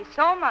marry me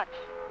so much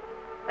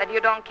that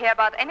you don't care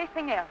about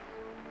anything else.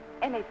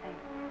 Anything.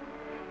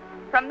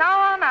 From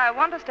now on, I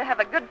want us to have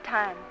a good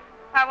time.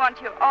 I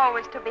want you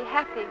always to be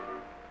happy.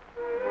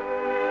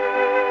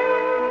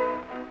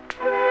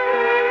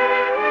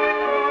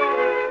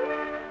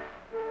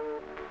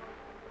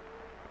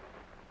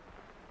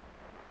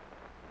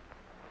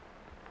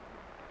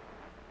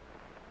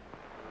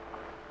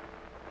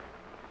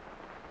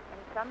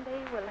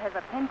 Someday we'll have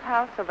a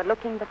penthouse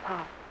overlooking the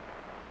park.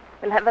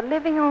 We'll have a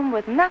living room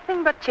with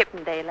nothing but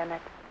Chippendale in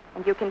it.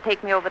 And you can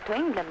take me over to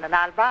England and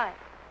I'll buy it.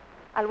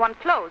 I'll want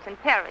clothes in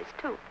Paris,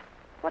 too.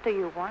 What do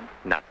you want?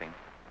 Nothing.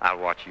 I'll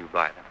watch you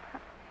buy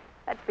them.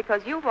 That's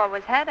because you've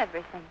always had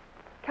everything.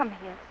 Come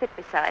here, sit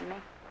beside me.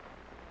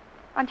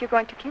 Aren't you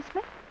going to kiss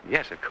me?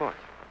 Yes, of course.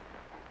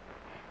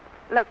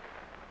 Look,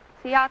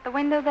 see out the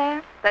window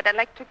there? That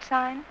electric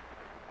sign?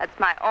 That's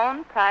my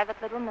own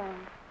private little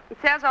moon. It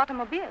sells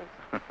automobiles.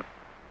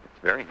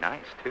 It's very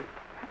nice, too.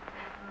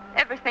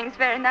 Everything's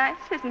very nice,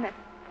 isn't it?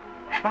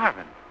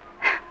 Marvin,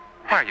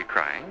 why are you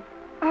crying?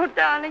 Oh,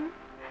 darling,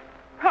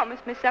 promise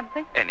me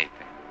something.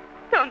 Anything.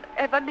 Don't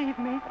ever leave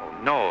me.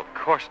 Oh, no, of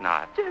course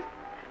not.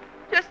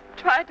 Just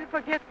try to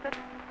forget that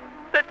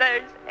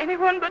there's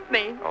anyone but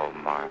me. Oh,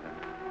 Marvin.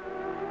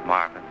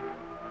 Marvin.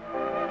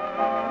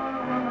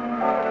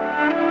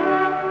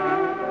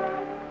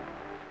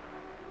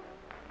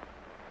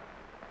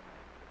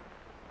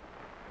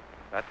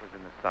 That was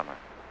in the summer.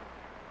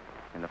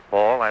 In the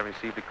fall, I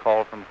received a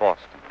call from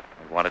Boston.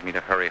 They wanted me to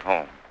hurry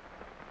home.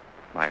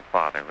 My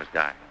father was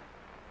dying.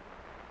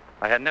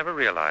 I had never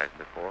realized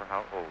before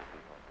how old he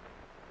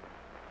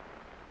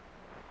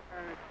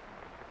was.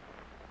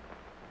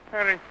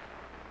 Harry.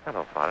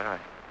 Hello, Father.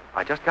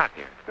 I just got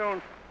here.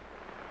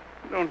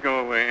 Don't go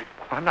away.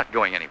 Oh, I'm not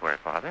going anywhere,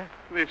 Father.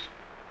 This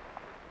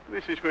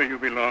is where you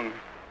belong.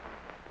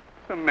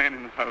 Some man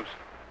in the house.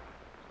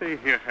 Stay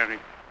here, Harry.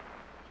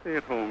 Stay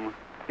at home.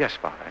 Yes,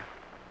 Father.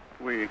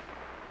 We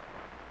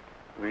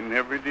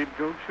never did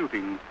go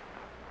shooting,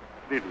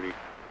 did we?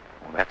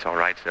 Oh, that's all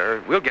right,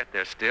 sir. We'll get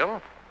there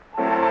still.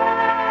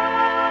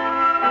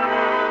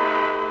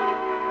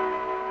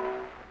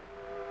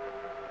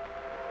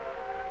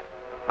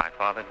 My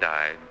father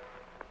died,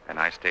 and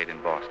I stayed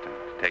in Boston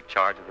to take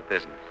charge of the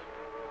business.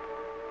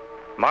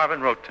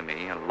 Marvin wrote to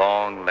me a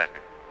long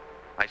letter.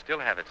 I still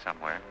have it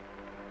somewhere.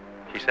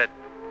 She said,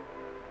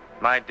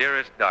 "My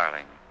dearest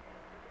darling,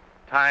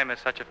 time is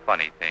such a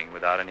funny thing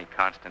without any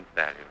constant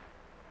value.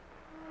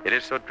 It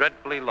is so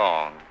dreadfully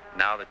long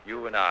now that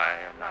you and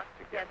I are not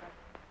together.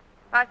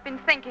 I've been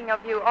thinking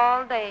of you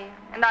all day,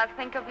 and I'll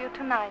think of you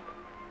tonight,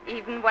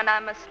 even when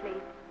I'm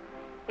asleep.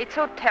 It's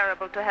so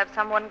terrible to have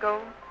someone go.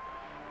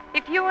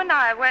 If you and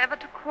I were ever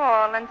to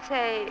quarrel and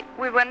say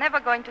we were never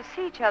going to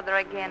see each other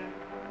again,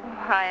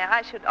 why,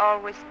 I should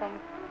always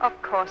think,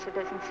 of course it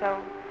isn't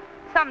so.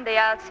 Someday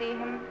I'll see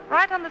him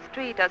right on the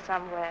street or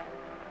somewhere,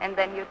 and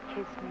then you'd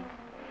kiss me.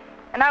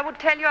 And I would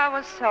tell you I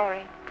was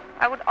sorry.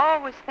 I would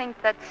always think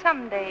that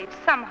someday,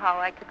 somehow,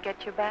 I could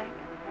get you back.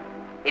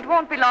 It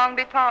won't be long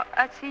before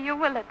I see you,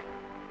 will it?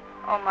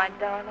 Oh, my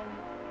darling,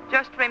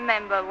 just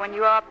remember when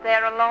you are up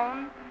there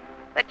alone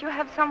that you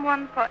have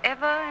someone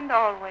forever and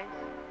always.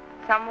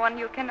 Someone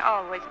you can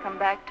always come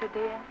back to,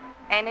 dear,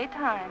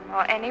 anytime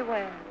or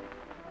anywhere.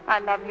 I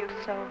love you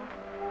so.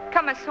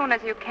 Come as soon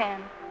as you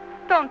can.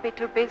 Don't be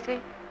too busy.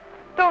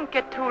 Don't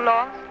get too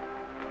lost.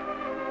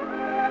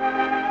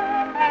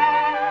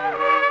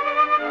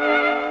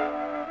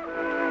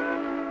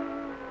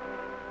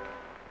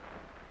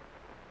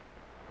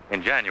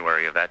 In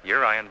January of that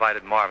year, I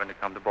invited Marvin to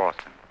come to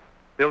Boston.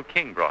 Bill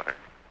King brought her.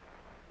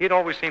 He'd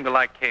always seemed to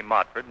like Kay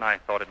Motford, and I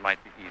thought it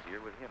might be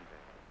easier with him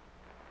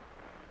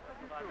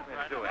there.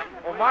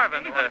 Oh,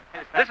 Marvin,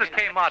 this is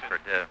Kay Modford,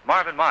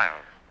 Marvin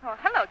Miles. Oh,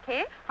 hello,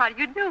 Kay. How do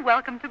you do?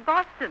 Welcome to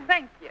Boston.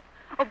 Thank you.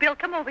 Oh, Bill,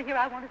 come over here.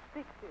 I want to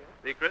speak to you.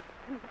 Secret?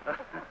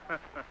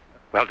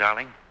 Well,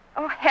 darling,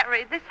 Oh,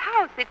 Harry, this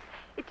house,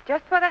 it's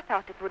just what I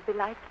thought it would be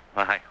like.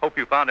 I hope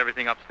you found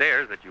everything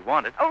upstairs that you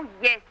wanted. Oh,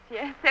 yes.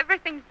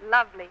 Everything's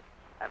lovely.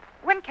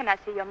 When can I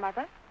see your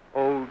mother?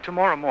 Oh,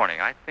 tomorrow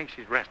morning. I think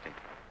she's resting.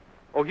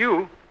 Oh,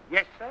 Hugh,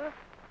 Yes, sir.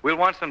 we'll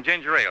want some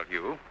ginger ale,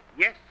 Hugh.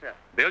 Yes, sir.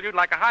 Bill, you'd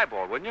like a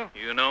highball, wouldn't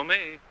you? You know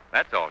me.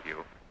 That's all,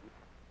 Hugh.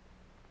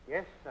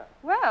 Yes, sir.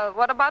 Well,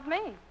 what about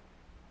me?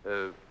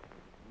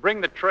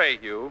 Bring the tray,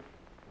 Hugh.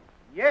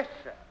 Yes,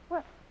 sir.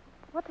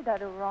 What did I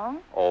do wrong?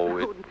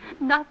 Oh,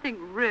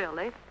 Nothing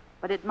really,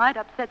 but it might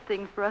upset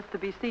things for us to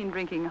be seen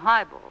drinking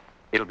highballs.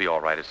 it'll be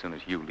all right as soon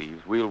as Hugh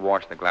leaves. We'll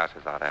wash the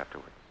glasses out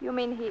afterwards. You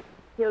mean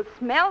he'll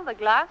smell the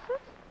glasses?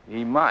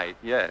 He might,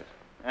 yes.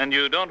 And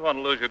you don't want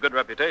to lose your good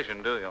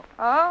reputation, do you?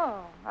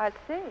 Oh, I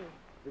see.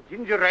 The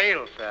ginger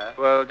ale, sir.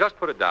 Well, just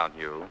put it down,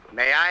 Hugh.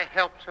 May I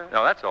help, sir?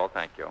 No, that's all,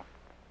 thank you.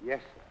 Yes,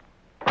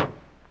 sir.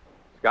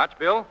 Scotch,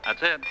 Bill?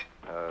 That's it.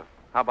 How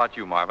about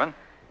you, Marvin?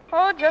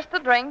 Oh, just a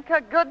drink,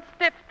 a good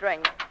stiff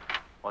drink.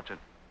 What's it?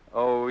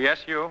 Oh,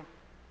 yes, Hugh?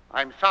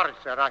 I'm sorry,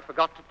 sir. I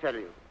forgot to tell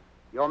you.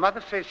 Your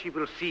mother says she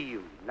will see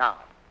you now.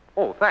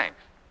 Oh, thanks.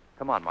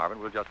 Come on,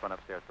 Marvin. We'll just run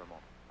upstairs for a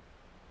moment.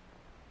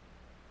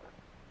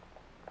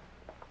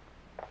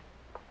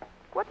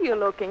 What are you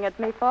looking at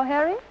me for,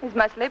 Harry? Is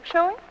my slip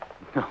showing?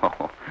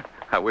 No,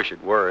 I wish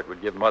it were. It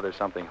would give Mother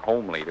something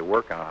homely to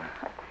work on.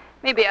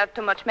 Maybe I have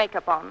too much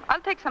makeup on.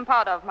 I'll take some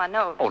powder off my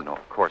nose. Oh, no,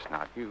 of course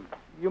not. You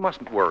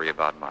mustn't worry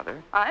about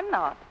Mother. I'm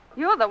not.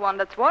 You're the one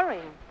that's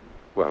worrying.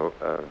 Well,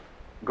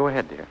 go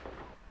ahead, dear.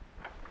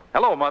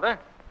 Hello, Mother.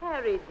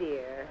 Harry,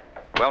 dear.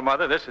 Well,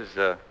 Mother, this is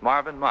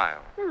Marvin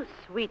Miles. So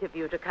sweet of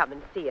you to come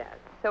and see us.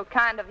 So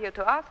kind of you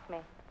to ask me.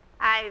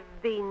 I've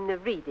been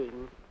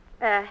reading.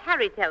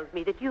 Harry tells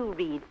me that you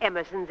read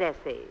Emerson's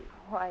essays.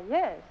 Why,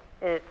 yes.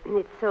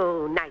 It's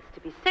so nice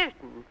to be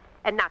certain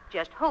and not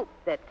just hope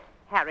that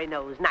Harry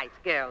knows nice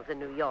girls in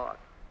New York.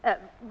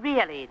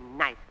 Really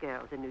nice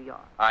girls in New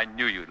York. I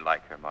knew you'd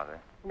like her, Mother.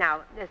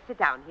 Now, sit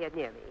down here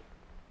near me.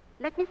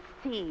 Let me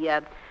see.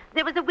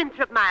 There was a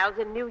Winthrop Miles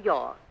in New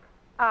York.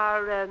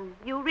 Are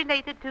you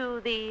related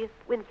to the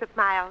Winthrop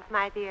Miles,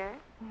 my dear?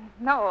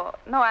 No,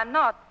 I'm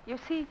not. You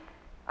see,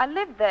 I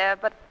lived there,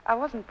 but I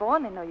wasn't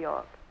born in New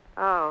York.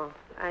 Oh,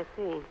 I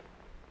see.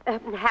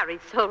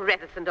 Harry's so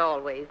reticent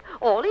always.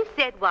 All he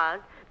said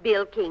was,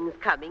 Bill King's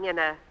coming and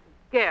a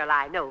girl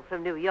I know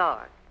from New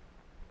York.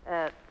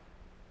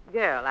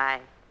 Girl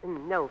I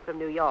know from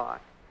New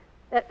York.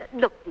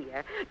 Look,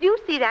 dear, do you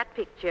see that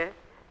picture?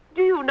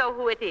 Do you know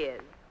who it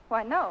is?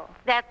 Why, no.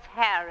 That's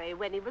Harry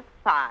when he was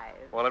 5.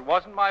 Well, it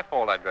wasn't my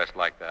fault I dressed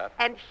like that.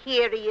 And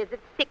here he is at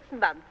 6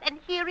 months. And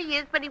here he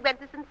is when he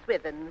went to St.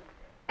 Swithin's.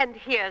 And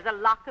here's a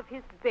lock of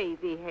his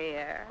baby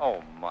hair.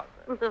 Oh, Mother.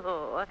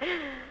 Oh,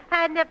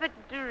 I never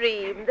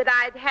dreamed that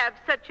I'd have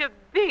such a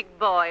big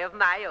boy of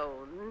my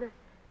own.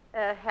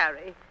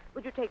 Harry,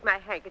 would you take my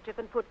handkerchief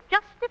and put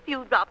just a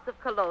few drops of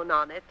cologne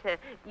on it?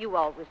 You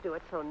always do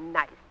it so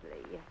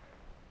nicely.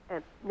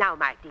 Now,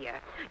 my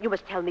dear, you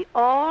must tell me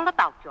all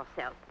about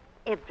yourself.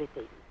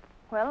 Everything.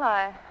 Well,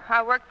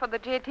 I work for the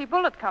J.T.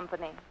 Bullitt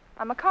Company.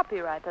 I'm a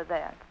copywriter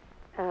there.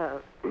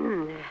 Oh,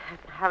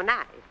 how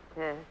nice.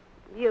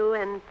 You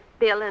and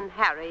Bill and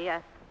Harry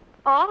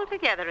all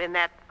together in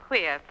that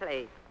queer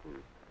place.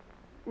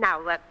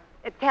 Now,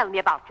 tell me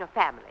about your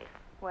family.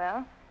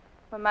 Well,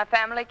 when my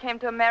family came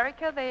to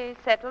America, they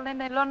settled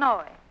in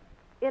Illinois.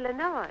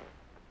 Illinois?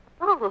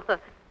 Oh,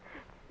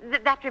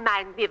 that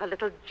reminds me of a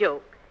little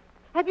joke.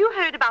 Have you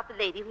heard about the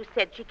lady who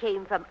said she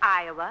came from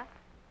Iowa?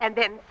 And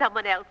then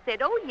someone else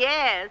said, oh,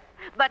 yes,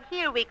 but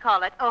here we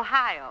call it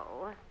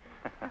Ohio.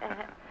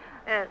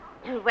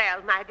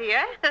 Well, my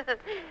dear,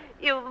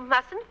 you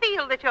mustn't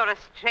feel that you're a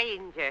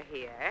stranger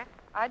here.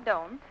 I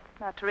don't,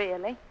 not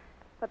really.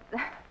 But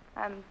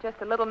I'm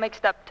just a little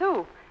mixed up,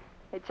 too.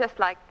 It's just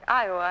like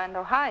Iowa and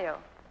Ohio.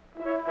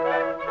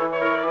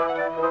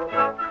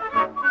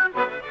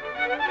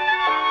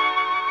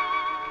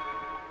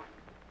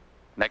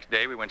 Next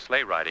day, we went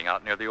sleigh riding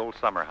out near the old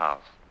summer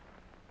house.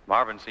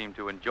 Marvin seemed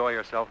to enjoy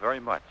herself very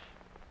much.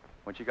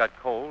 When she got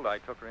cold, I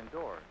took her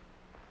indoors.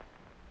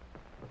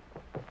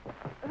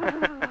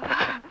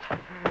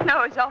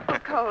 No, it's awful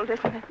cold,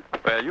 isn't it?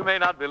 Well, you may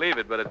not believe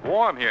it, but it's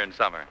warm here in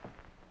summer.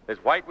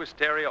 There's white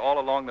wisteria all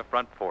along the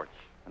front porch,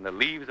 and the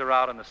leaves are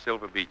out on the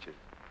silver beeches.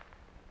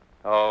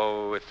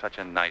 Oh, it's such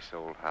a nice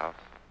old house.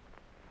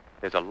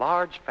 There's a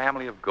large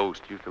family of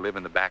ghosts used to live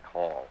in the back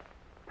hall.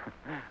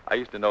 I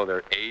used to know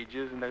their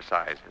ages and their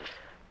sizes.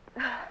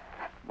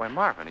 Why,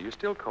 Marvin, are you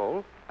still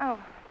cold? Oh,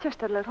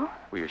 just a little.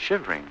 Well, you're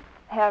shivering.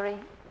 Harry,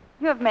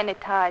 you have many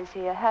ties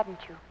here, haven't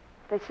you?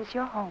 This is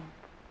your home.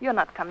 You're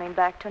not coming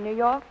back to New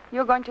York.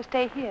 You're going to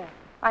stay here.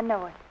 I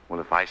know it. Well,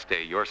 if I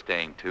stay, you're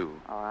staying, too.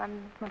 Oh,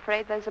 I'm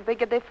afraid there's a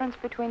bigger difference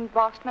between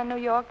Boston and New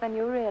York than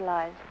you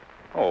realize.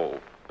 Oh,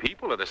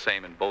 people are the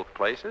same in both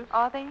places.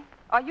 Are they?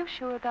 Are you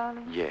sure,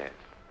 darling? Yes.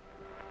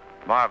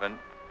 Marvin,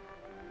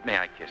 May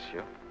I kiss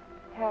you?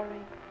 Harry.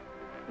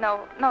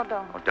 No, don't.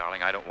 Oh,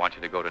 darling, I don't want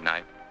you to go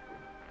tonight.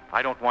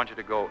 I don't want you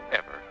to go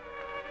ever.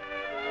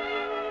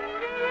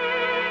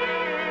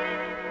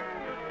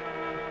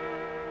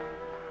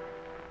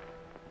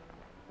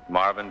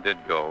 Marvin did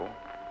go.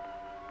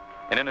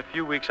 And in a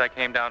few weeks, I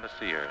came down to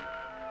see her.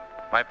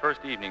 My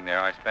first evening there,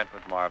 I spent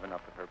with Marvin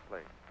up at her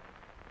place.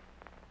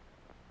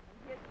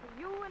 Here's to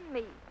you and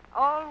me,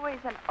 always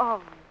and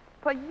always,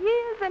 for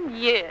years and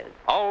years.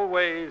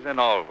 Always and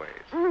always.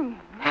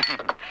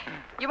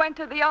 You went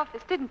to the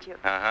office, didn't you?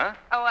 Uh-huh.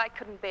 Oh, I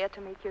couldn't bear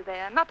to meet you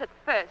there. Not at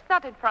first,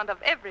 not in front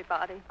of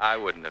everybody. I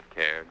wouldn't have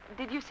cared.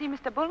 Did you see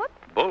Mr. Bullard?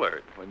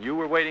 Bullard, when you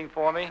were waiting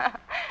for me?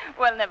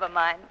 Well, never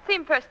mind. See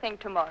him first thing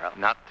tomorrow.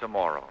 Not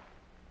tomorrow.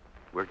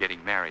 We're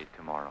getting married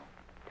tomorrow.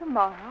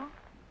 Tomorrow?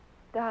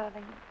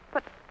 Darling,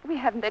 but we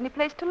haven't any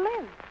place to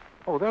live.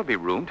 Oh, there'll be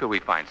room till we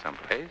find some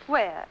place.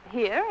 Where?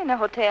 Here, in a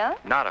hotel?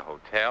 Not a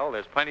hotel.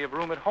 There's plenty of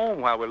room at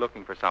home while we're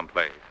looking for some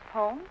place.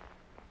 Home?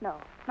 No,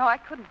 I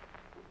couldn't.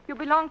 You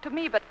belong to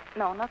me, but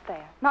no, not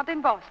there. Not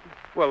in Boston.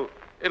 Well,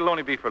 it'll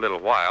only be for a little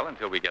while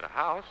until we get a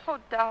house. Oh,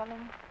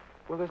 darling.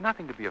 Well, there's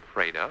nothing to be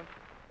afraid of,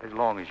 as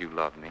long as you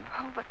love me.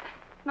 Oh, but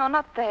no,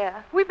 not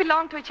there. We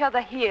belong to each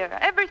other here.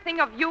 Everything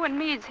of you and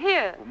me is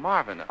here. Well,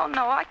 Marvin... Oh,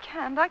 no, I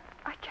can't. I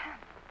can't.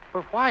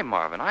 But why,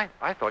 Marvin?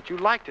 I thought you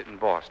liked it in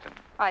Boston.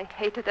 I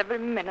hated every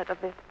minute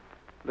of it.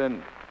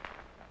 Then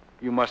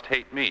you must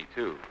hate me,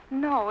 too.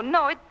 No,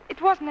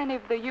 it wasn't any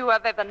of the you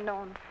I've ever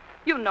known.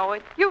 You know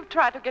it. You've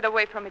tried to get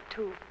away from it,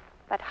 too.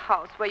 That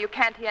house where you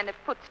can't hear any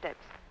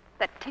footsteps.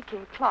 That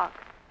ticking clock.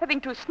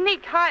 Having to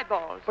sneak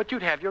highballs. But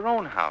you'd have your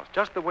own house,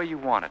 just the way you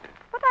wanted it.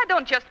 But I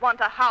don't just want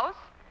a house.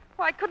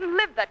 Oh, I couldn't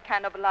live that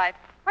kind of a life.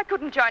 I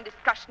couldn't join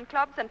discussion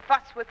clubs and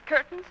fuss with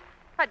curtains.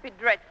 I'd be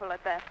dreadful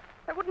at that.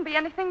 There wouldn't be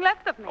anything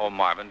left of me. Oh,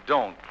 Marvin,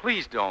 don't.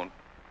 Please don't.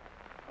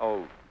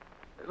 Oh,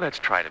 let's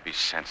try to be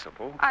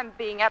sensible. I'm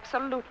being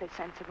absolutely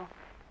sensible.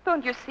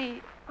 Don't you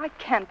see, I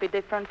can't be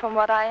different from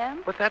what I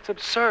am. But that's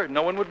absurd.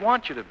 No one would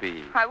want you to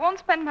be. I won't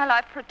spend my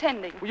life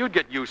pretending. Well, you'd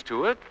get used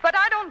to it. But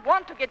I don't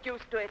want to get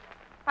used to it.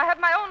 I have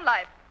my own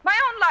life. My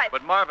own life.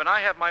 But, Marvin, I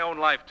have my own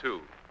life,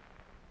 too.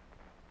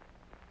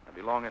 I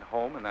belong at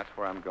home, and that's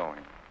where I'm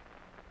going.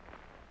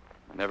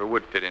 I never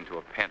would fit into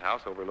a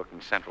penthouse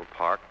overlooking Central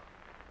Park.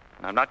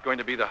 And I'm not going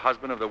to be the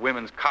husband of the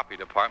women's copy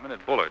department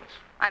at Bullard's.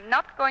 I'm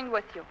not going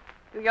with you.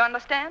 Do you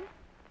understand?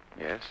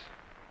 Yes.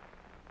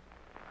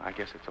 I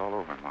guess it's all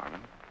over,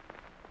 Marvin.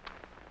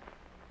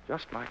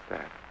 Just like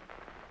that.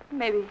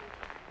 Maybe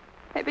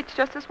it's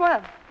just as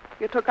well.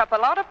 You took up a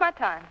lot of my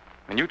time.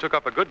 And you took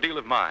up a good deal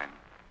of mine.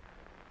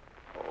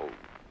 Oh,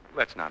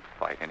 let's not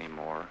fight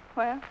anymore.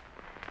 Well,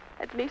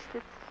 at least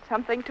it's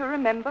something to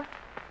remember.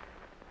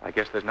 I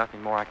guess there's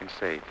nothing more I can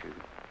say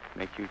to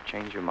make you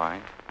change your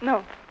mind.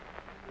 No.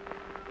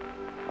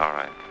 All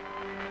right.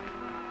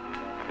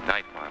 Good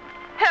night, Marvin.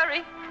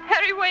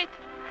 Harry, wait.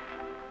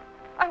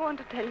 I want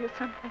to tell you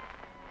something.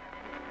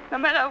 No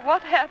matter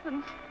what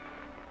happens,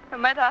 no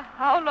matter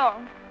how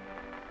long,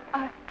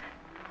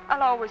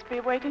 I'll always be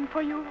waiting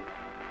for you.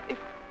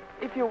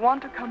 If you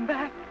want to come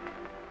back.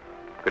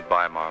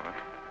 Goodbye, Marvin.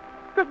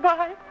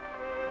 Goodbye.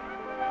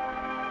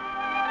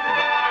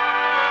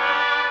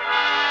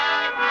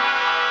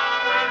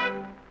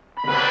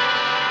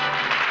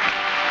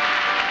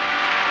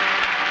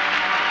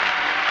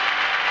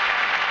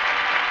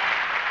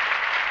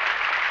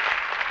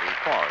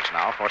 Pause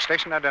now for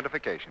station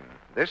identification.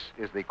 This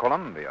is the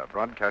Columbia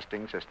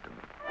Broadcasting System.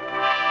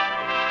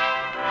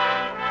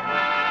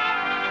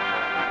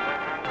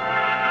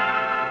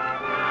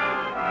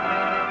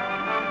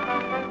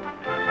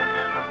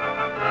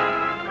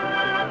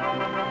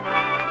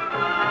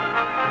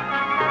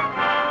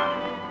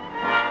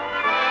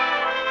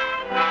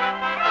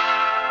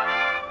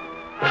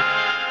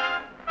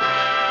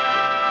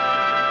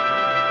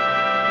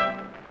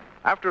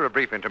 After a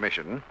brief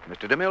intermission,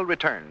 Mr. DeMille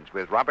returns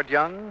with Robert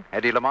Young,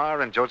 Eddie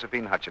Lamar, and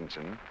Josephine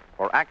Hutchinson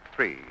for Act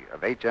 3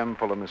 of H.M.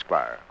 Pulham,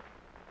 Esquire.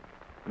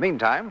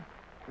 Meantime,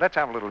 let's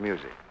have a little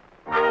music.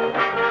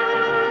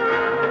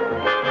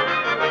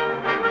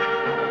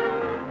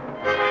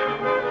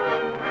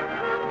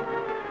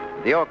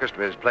 The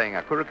orchestra is playing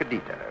a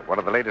curacadita, one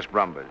of the latest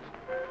rumbas.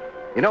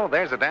 You know,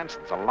 there's a dance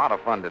that's a lot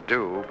of fun to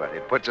do, but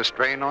it puts a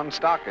strain on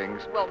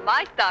stockings. Well,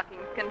 my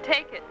stockings can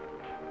take it.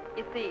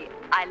 You see,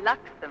 I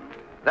lux them.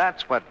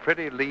 That's what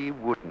pretty Lee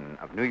Wooten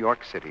of New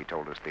York City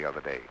told us the other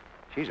day.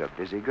 She's a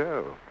busy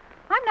girl.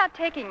 I'm not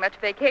taking much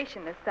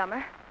vacation this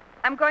summer.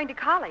 I'm going to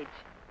college.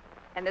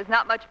 And there's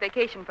not much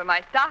vacation for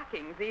my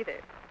stockings either.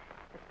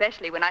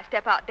 Especially when I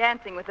step out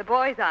dancing with the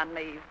boys on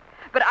leave.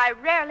 But I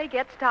rarely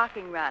get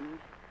stocking runs.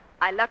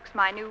 I lux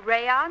my new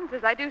rayons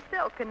as I do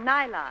silk and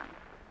nylon.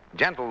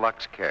 Gentle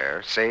Lux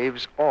Care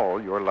saves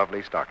all your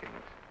lovely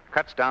stockings.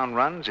 Cuts down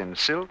runs in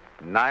silk,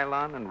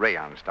 nylon, and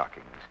rayon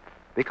stockings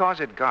because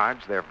it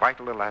guards their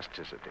vital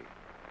elasticity.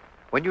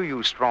 When you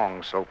use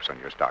strong soaps on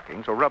your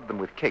stockings or rub them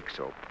with cake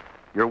soap,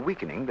 you're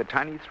weakening the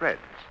tiny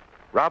threads,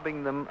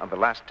 robbing them of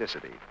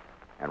elasticity,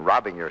 and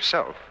robbing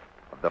yourself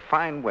of the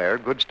fine wear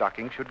good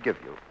stockings should give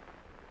you.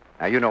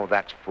 Now, you know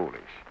that's foolish,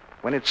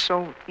 when it's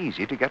so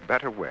easy to get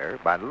better wear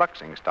by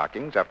luxing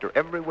stockings after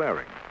every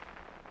wearing.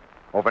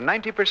 Over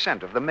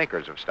 90% of the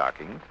makers of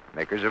stockings,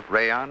 makers of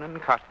rayon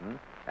and cotton,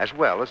 as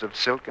well as of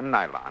silk and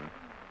nylon,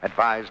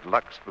 advise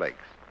Lux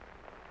Flakes.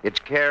 It's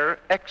care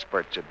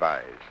experts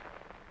advise,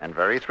 and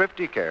very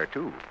thrifty care,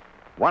 too.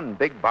 One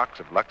big box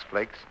of Lux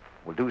Flakes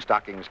will do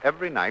stockings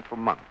every night for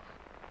months.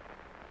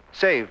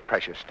 Save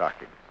precious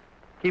stockings.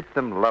 Keep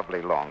them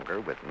lovely longer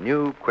with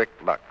new, quick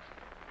Lux.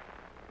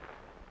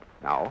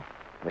 Now,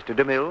 Mr.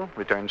 DeMille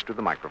returns to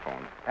the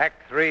microphone.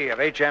 Act 3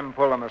 of H.M.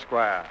 Pulham,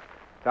 Esquire,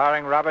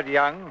 starring Robert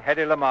Young,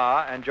 Hedy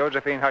Lamarr, and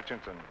Josephine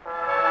Hutchinson.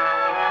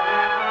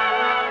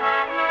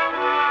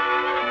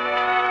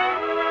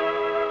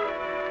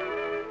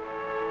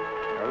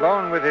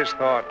 Alone with his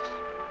thoughts,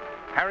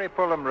 Harry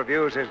Pulham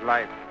reviews his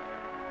life.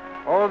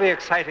 All the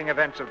exciting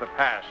events of the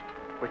past,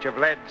 which have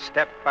led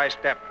step by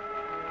step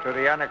to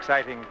the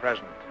unexciting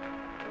present.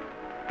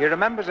 He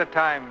remembers a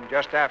time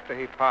just after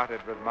he parted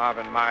with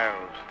Marvin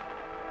Miles.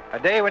 A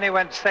day when he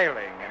went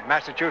sailing in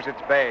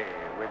Massachusetts Bay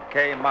with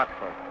Kay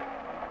Motford.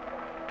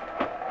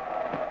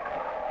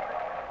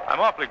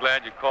 I'm awfully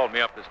glad you called me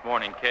up this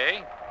morning,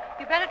 Kay.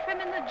 You better trim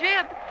in the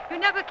jib. You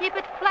never keep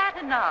it flat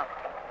enough.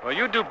 Well,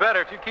 you'd do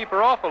better if you keep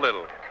her off a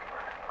little.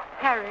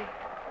 Harry,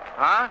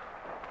 Huh?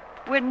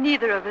 we're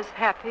neither of us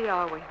happy,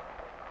 are we?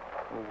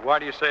 Why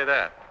do you say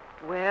that?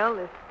 Well,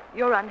 if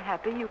you're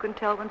unhappy, you can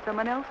tell when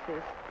someone else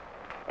is.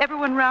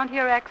 Everyone around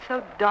here acts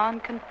so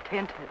darn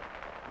contented.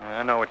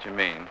 I know what you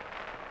mean.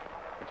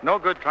 It's no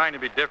good trying to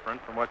be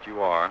different from what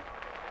you are.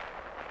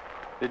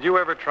 Did you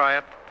ever try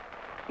it?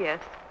 Yes,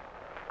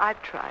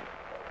 I've tried.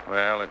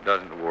 Well, it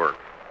doesn't work.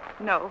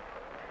 No,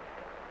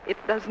 it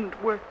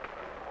doesn't work.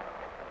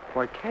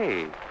 Why,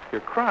 Kay,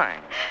 you're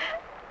crying.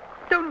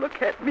 Don't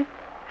look at me.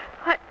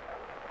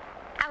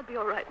 I'll be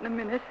all right in a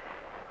minute.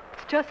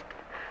 It's just,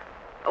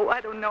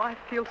 I don't know. I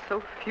feel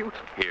so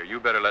futile. Here, you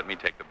better let me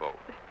take the boat.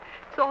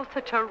 It's all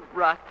such a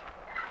rut.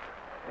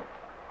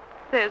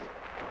 There's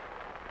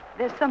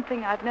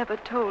something I've never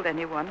told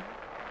anyone.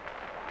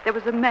 There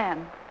was a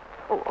man.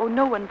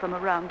 No one from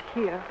around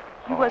here.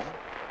 He was,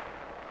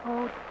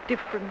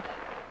 different.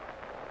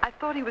 I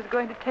thought he was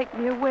going to take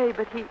me away,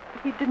 but he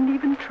didn't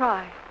even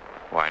try.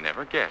 Why, I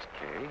never guessed,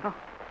 Kay.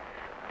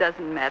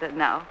 Doesn't matter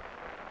now.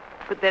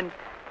 But then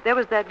there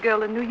was that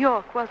girl in New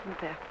York, wasn't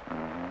there?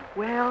 Mm-hmm.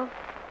 Well,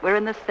 we're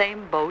in the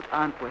same boat,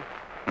 aren't we?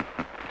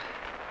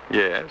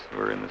 Yes,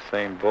 we're in the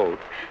same boat.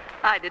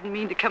 I didn't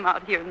mean to come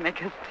out here and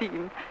make a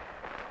scene.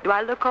 Do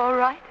I look all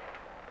right?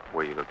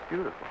 Well, you look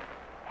beautiful.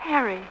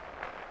 Harry,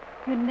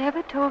 you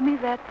never told me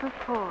that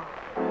before.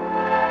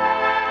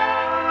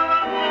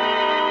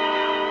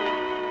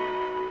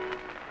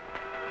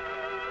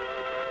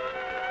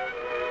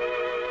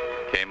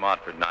 Kay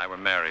Montford and I were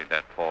married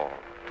that fall.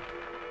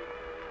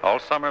 All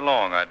summer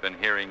long, I'd been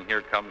hearing,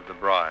 "Here Comes the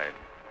Bride."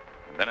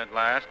 And then at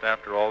last,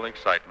 after all the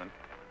excitement,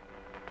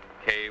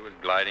 Kay was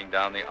gliding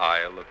down the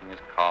aisle looking as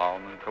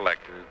calm and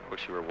collected as though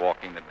she were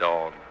walking the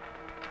dog.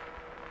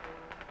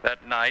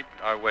 That night,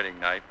 our wedding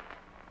night,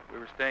 we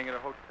were staying at a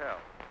hotel.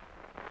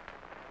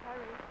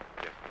 Harry.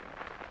 Yes, dear.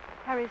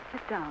 Harry,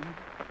 sit down.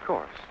 Of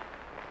course.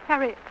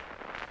 Harry,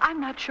 I'm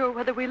not sure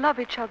whether we love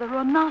each other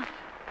or not.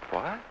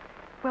 What?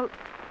 Well,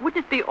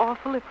 wouldn't it be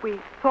awful if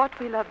we thought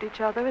we loved each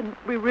other and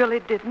we really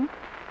didn't?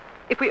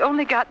 If we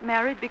only got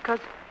married because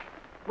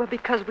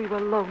we were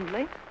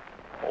lonely?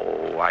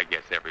 Oh, I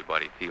guess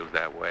everybody feels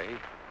that way.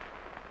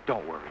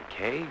 Don't worry,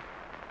 Kay.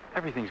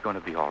 Everything's going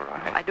to be all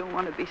right. I don't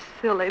want to be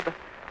silly, but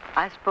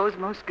I suppose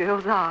most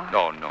girls are.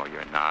 Oh, no,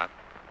 you're not.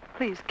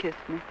 Please kiss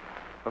me.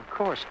 Of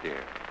course, dear.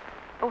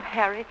 Oh,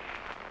 Harry,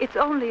 it's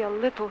only a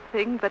little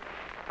thing, but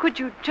could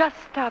you just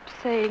stop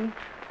saying,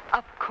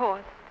 "Of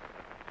course"?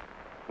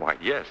 Why,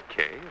 yes,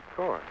 Kay, of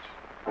course.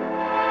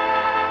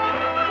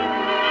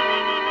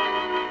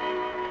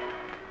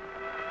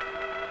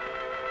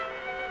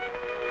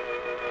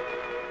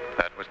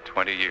 That was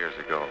 20 years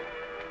ago.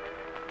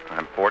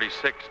 I'm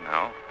 46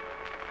 now.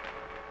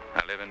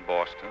 I live in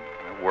Boston.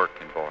 I work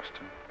in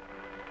Boston.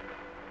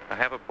 I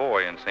have a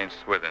boy in St.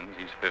 Swithin's.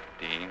 He's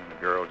 15, and a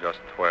girl just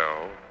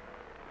 12.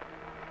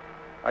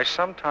 I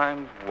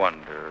sometimes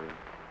wonder...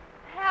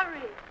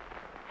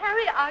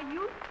 Harry, are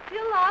you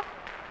still up?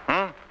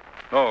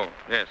 Oh,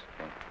 yes,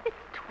 Kay. It's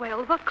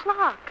 12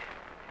 o'clock.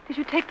 Did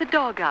you take the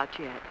dog out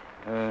yet?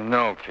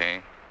 No,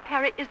 Kay.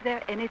 Harry, is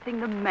there anything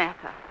the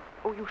matter?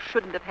 Oh, you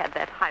shouldn't have had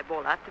that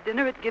highball after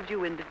dinner. It gives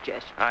you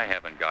indigestion. I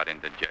haven't got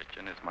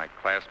indigestion. It's my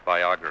class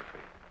biography.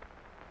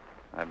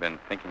 I've been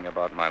thinking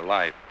about my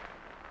life.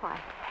 Why,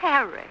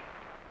 Harry.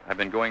 I've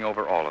been going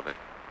over all of it,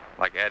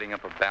 like adding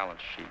up a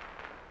balance sheet.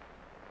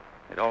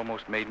 It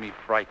almost made me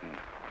frightened.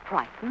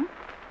 Frightened?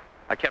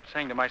 I kept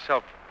saying to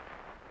myself,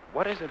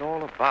 what is it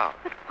all about?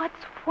 But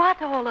what's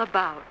what all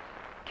about?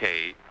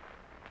 Kay,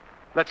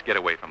 let's get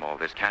away from all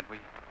this, can't we?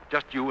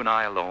 Just you and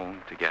I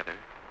alone, together.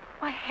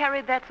 Why,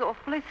 Harry, that's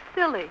awfully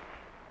silly.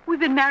 We've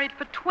been married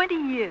for 20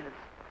 years.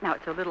 Now,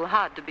 it's a little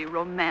hard to be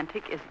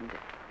romantic, isn't it?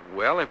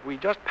 Well, if we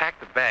just packed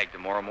the bag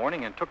tomorrow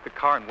morning and took the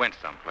car and went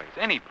someplace,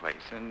 any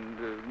place,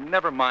 and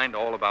never mind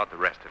all about the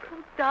rest of it.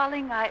 Oh,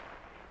 darling, I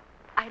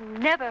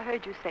never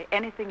heard you say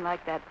anything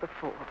like that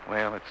before.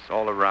 Well, it's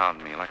all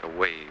around me like a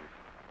wave.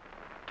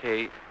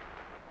 Kay,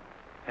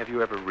 have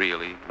you ever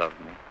really loved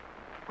me?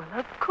 Well,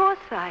 of course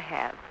I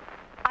have.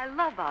 I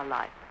love our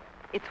life.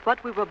 It's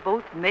what we were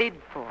both made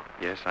for.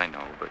 Yes, I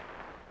know, but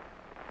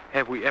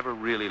have we ever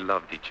really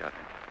loved each other?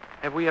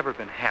 Have we ever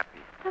been happy?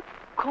 Of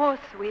course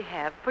we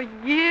have, for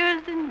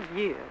years and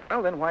years.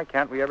 Well, then why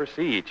can't we ever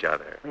see each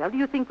other? Well, do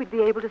you think we'd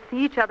be able to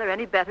see each other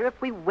any better if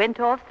we went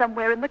off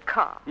somewhere in the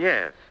car?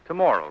 Yes,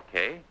 tomorrow,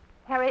 Kay.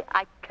 Harry,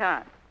 I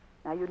can't.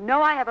 Now, you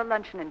know I have a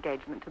luncheon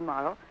engagement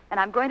tomorrow, and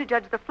I'm going to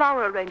judge the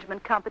flower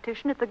arrangement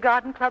competition at the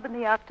garden club in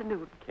the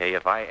afternoon. Kay,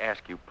 if I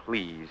ask you,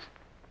 please,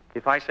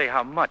 if I say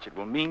how much it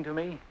will mean to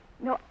me?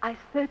 No, I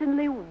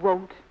certainly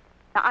won't.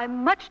 Now,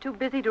 I'm much too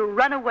busy to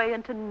run away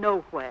into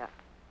nowhere.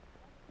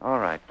 All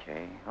right,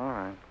 Kay, all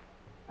right.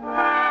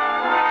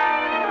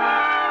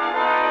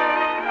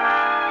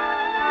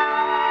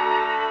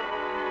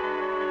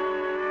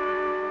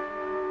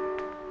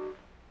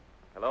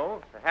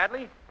 Hello, Mr.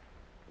 Hadley?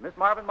 Miss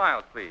Marvin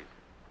Miles, please.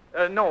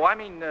 No, I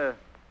mean,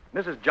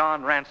 Mrs.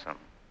 John Ransom.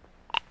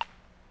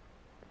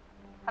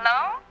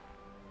 Hello?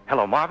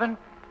 Hello, Marvin.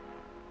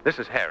 This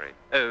is Harry.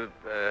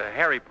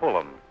 Harry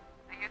Pulham.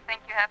 Do you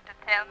think you have to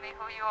tell me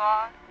who you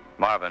are?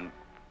 Marvin,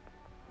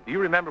 do you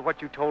remember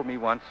what you told me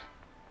once?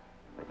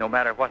 That no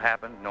matter what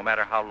happened, no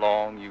matter how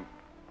long,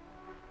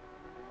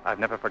 I've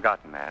never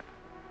forgotten that.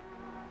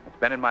 It's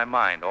been in my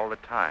mind all the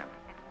time.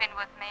 It's been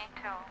with me,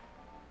 too.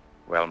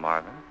 Well,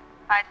 Marvin?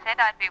 I said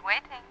I'd be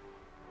waiting.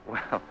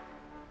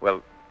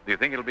 Well, do you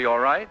think it'll be all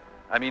right?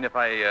 I mean, if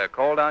I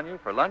called on you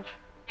for lunch?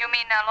 You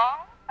mean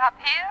alone? Up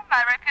here?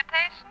 My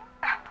reputation?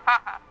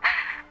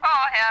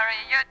 Oh, Harry,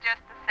 you're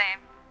just the same.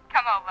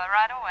 Come over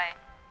right away.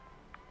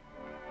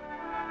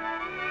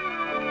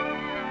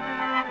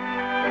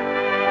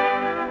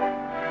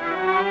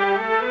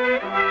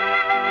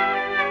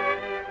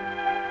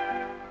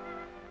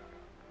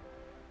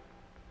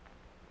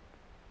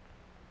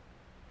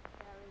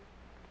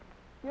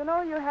 You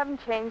know, you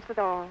haven't changed at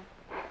all.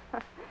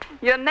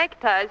 Your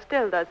necktie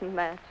still doesn't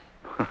match.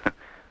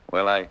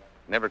 Well, I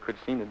never could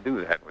seem to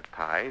do that with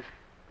ties.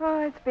 Oh,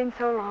 it's been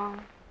so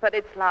long. But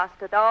it's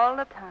lasted all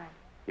the time.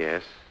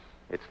 Yes,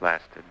 it's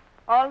lasted.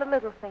 All the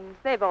little things,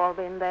 they've all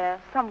been there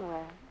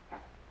somewhere.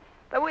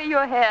 The way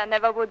your hair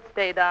never would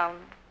stay down.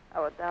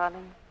 Oh,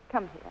 darling,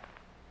 come here.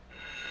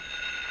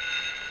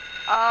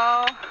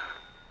 Oh.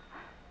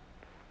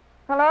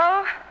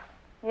 Hello?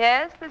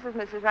 Yes, this is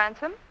Mrs.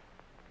 Ransom.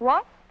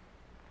 What?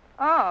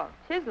 Oh,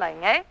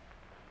 chiseling, eh?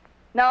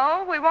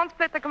 No, we won't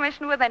split the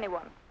commission with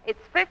anyone.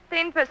 It's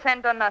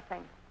 15% or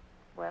nothing.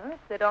 Well, if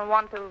they don't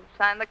want to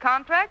sign the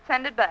contract,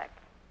 send it back.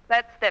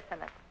 That's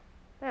definite.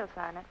 They'll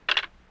sign it.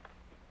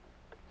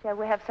 Shall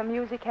we have some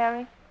music,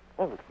 Harry?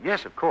 Oh,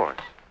 yes, of course.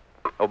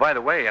 Oh, by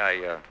the way,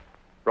 I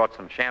brought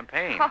some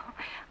champagne. Oh,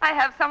 I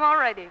have some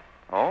already.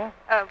 Oh?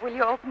 Will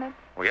you open it?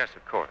 Oh, yes,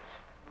 of course.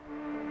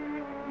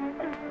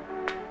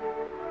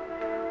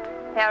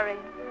 Harry,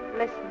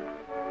 listen.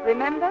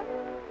 Remember?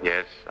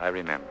 Yes, I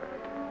remember.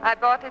 I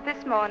bought it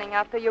this morning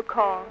after you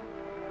called.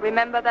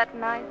 Remember that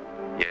night?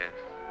 Yes.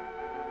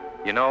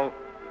 You know,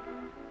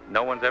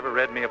 no one's ever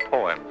read me a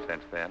poem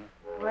since then.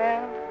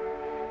 Well,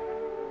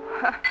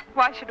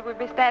 why should we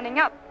be standing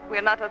up?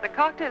 We're not at the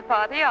cocktail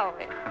party, are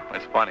we?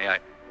 It's funny. I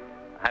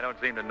don't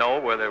seem to know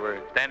whether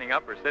we're standing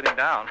up or sitting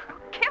down.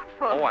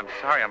 Careful. Oh, I'm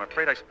sorry. I'm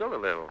afraid I spilled a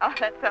little. Oh,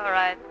 that's all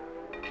right.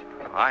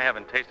 I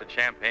haven't tasted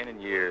champagne in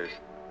years.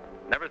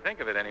 Never think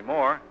of it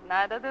anymore.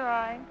 Neither do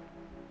I.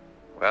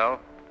 Well,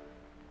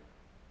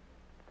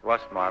 to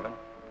us, Marvin.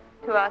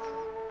 To us.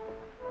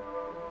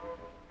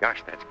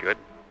 Gosh, that's good.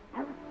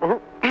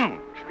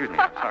 Excuse me,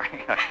 I'm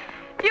sorry.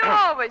 You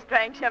always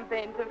drank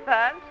champagne too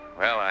fast.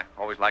 Well, I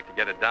always like to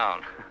get it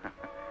down.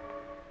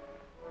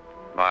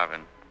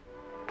 Marvin,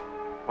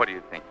 what are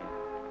you thinking?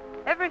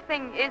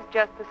 Everything is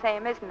just the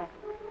same, isn't it?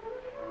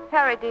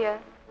 Harry, dear,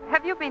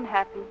 have you been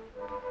happy?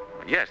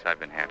 Yes, I've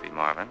been happy,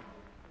 Marvin.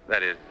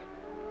 That is,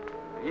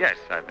 yes,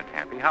 I've been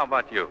happy. How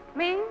about you?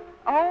 Me?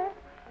 Oh,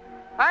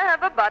 I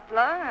have a butler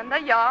and a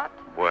yacht.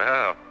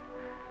 Well,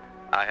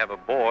 I have a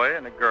boy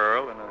and a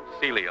girl and a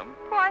celium.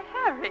 Why,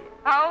 Harry,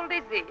 how old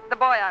is he? The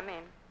boy, I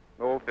mean.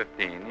 Oh,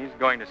 15. He's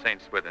going to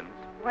St. Swithin's.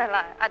 Well,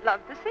 I'd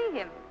love to see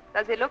him.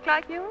 Does he look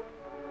like you?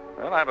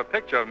 Well, I have a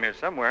picture of him here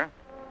somewhere.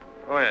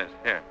 Oh, yes,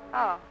 here.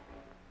 Oh.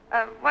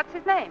 What's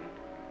his name?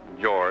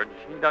 George.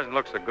 He doesn't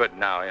look so good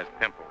now. He has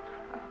pimples.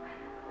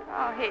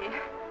 Oh,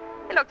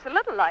 he looks a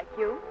little like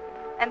you.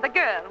 And the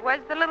girl,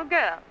 where's the little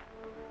girl?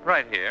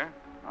 Right here.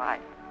 Why,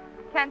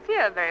 can't see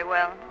her very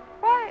well.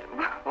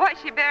 Why is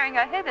she burying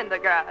her head in the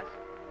grass?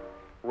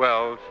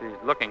 Well, she's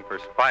looking for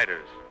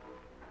spiders.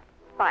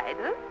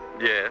 Spiders?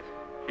 Yes.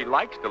 She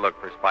likes to look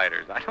for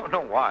spiders. I don't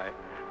know why.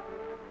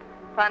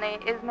 Funny,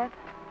 isn't it?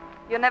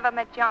 You never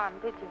met John,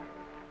 did you?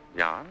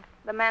 John?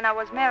 The man I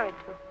was married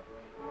to.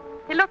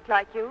 He looked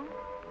like you,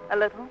 a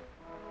little.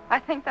 I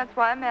think that's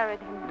why I married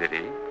him. Did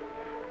he?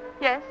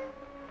 Yes?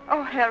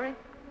 Oh, Harry,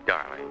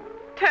 Darling.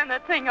 turn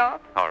that thing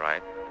off. All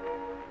right.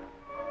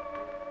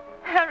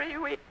 Harry,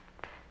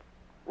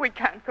 we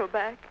can't go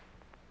back.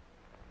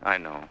 I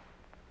know.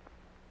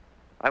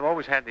 I've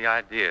always had the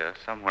idea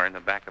somewhere in the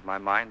back of my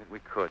mind that we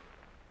could.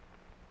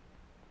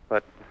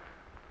 But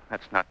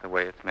that's not the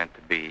way it's meant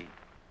to be.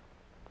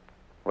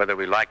 Whether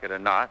we like it or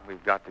not,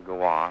 we've got to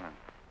go on. And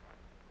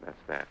that's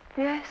that.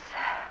 Yes,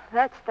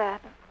 that's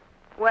that.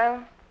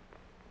 Well,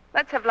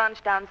 let's have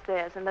lunch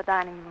downstairs in the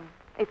dining room,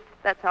 if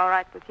that's all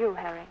right with you,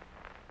 Harry.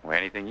 Well,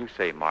 anything you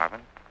say,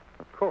 Marvin.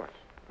 Of course.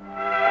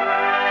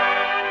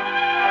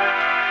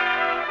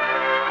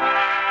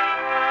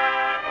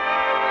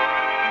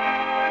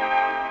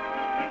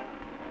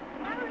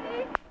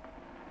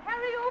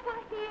 Harry, over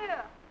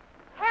here.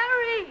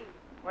 Harry!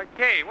 Why,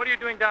 Kay, what are you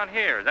doing down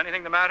here? Is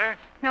anything the matter?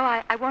 No,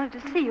 I wanted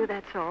to see you,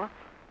 that's all.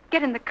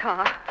 Get in the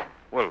car.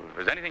 Well,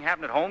 does anything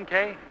happen at home,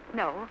 Kay?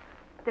 No,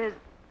 there's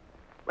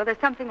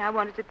something I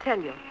wanted to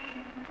tell you.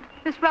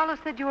 Miss Rollo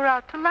said you were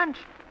out to lunch,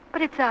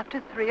 but it's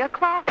after 3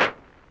 o'clock.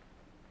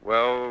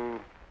 Well,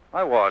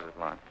 I was at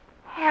lunch.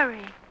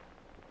 Harry,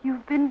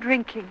 you've been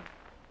drinking.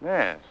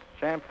 Yes,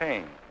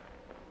 champagne.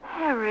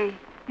 Harry,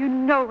 you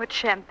know what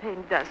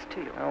champagne does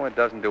to you. Oh, it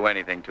doesn't do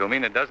anything to me,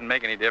 and it doesn't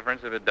make any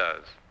difference if it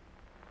does.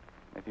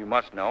 If you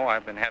must know,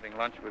 I've been having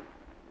lunch with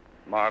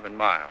Marvin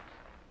Miles.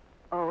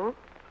 Oh?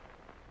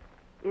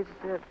 Is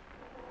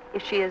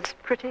she as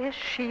pretty as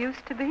she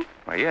used to be?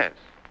 Why, yes.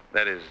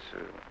 That is,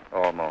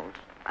 almost.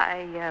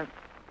 I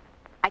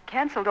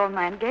canceled all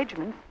my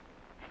engagements,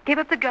 gave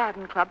up the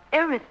garden club,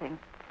 everything,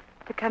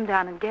 to come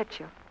down and get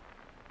you.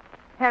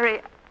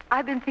 Harry,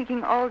 I've been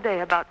thinking all day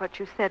about what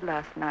you said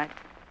last night,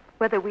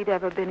 whether we'd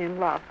ever been in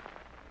love.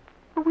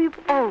 But we've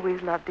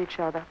always loved each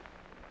other.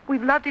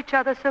 We've loved each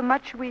other so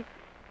much we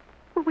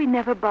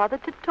never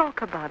bothered to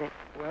talk about it.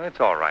 Well, it's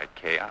all right,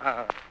 Kay.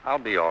 I'll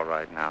be all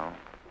right now.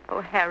 Oh,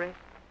 Harry,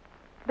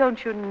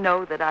 don't you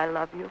know that I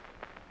love you?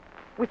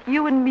 With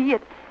you and me,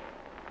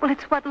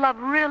 it's what love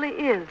really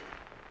is.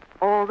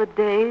 All the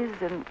days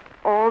and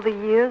all the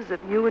years of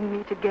you and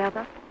me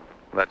together.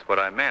 That's what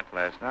I meant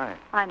last night.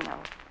 I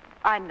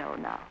know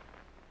now.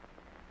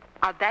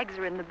 Our bags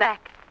are in the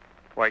back.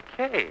 Why,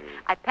 Kay.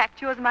 I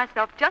packed yours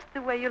myself just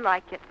the way you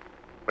like it.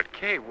 But,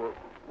 Kay, well,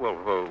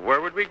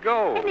 where would we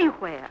go?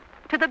 Anywhere.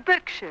 To the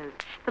Berkshires.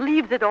 The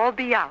leaves would all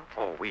be out.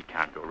 Oh, we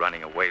can't go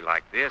running away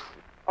like this.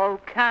 Oh,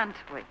 can't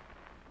we?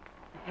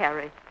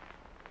 Harry,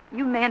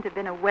 you mayn't have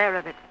been aware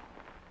of it,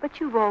 but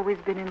you've always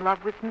been in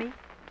love with me.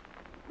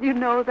 You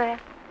know that?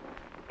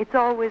 It's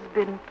always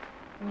been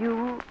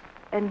you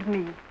and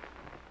me.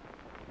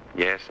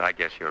 Yes, I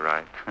guess you're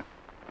right.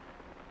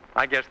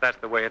 I guess that's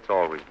the way it's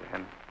always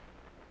been.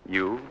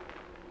 You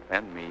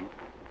and me.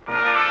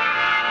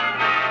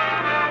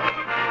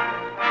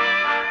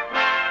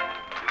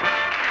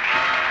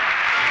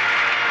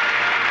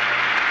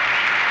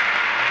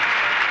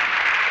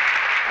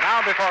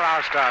 Now, before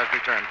our stars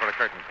return for a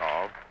curtain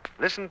call,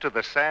 listen to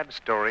the sad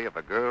story of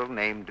a girl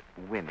named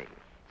Winnie.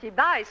 She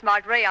buys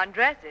smart rayon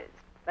dresses,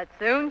 but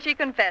soon she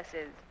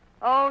confesses,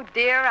 "Oh,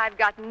 dear, I've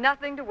got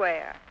nothing to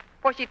wear."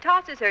 For she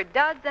tosses her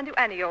duds into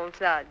any old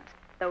suds,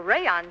 though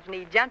rayons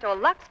need gentle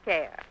luxe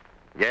care.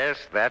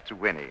 Yes, that's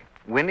Winnie.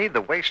 Winnie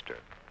the waster.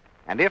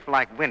 And if,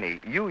 like Winnie,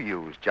 you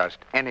use just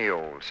any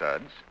old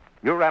suds,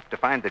 you're apt to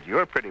find that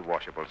your pretty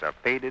washables are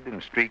faded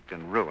and streaked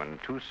and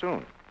ruined too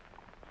soon.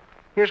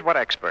 Here's what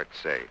experts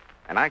say,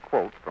 and I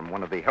quote from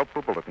one of the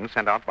helpful bulletins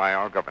sent out by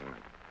our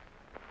government.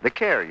 The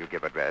care you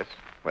give a dress,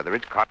 whether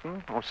it's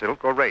cotton or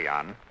silk or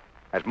rayon,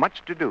 has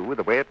much to do with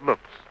the way it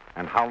looks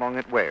and how long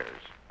it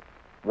wears.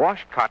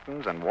 Wash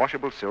cottons and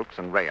washable silks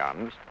and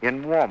rayons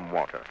in warm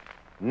water,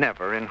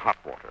 never in hot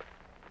water.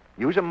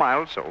 Use a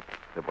mild soap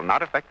that will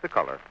not affect the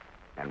color,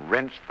 and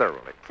rinse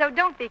thoroughly. So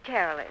don't be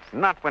careless.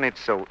 Not when it's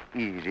so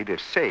easy to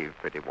save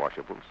pretty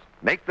washables.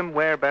 Make them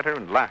wear better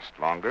and last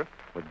longer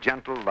with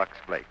gentle Lux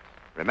Flakes.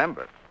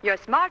 Remember, Your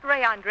smart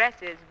rayon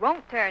dresses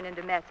won't turn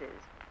into messes.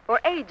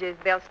 For ages,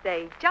 they'll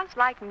stay just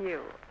like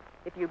new.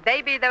 If you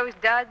baby those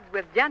duds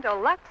with gentle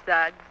Lux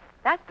suds,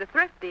 that's the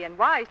thrifty and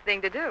wise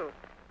thing to do.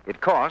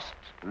 it costs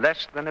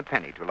less than a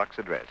penny to Lux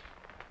a dress.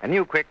 A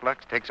new Quick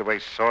Lux takes away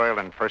soil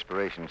and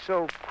perspiration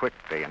so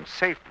quickly and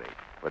safely,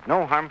 with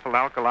no harmful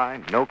alkali,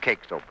 no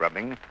cake soap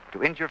rubbing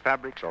to injure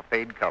fabrics or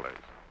fade colors.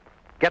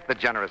 Get the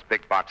generous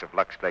big box of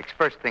Lux Flakes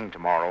first thing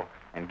tomorrow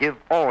and give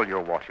all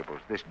your washables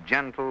this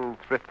gentle,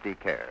 thrifty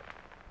care.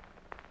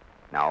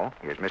 Now,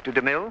 here's Mr.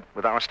 DeMille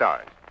with our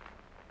stars.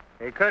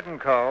 A curtain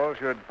call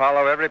should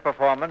follow every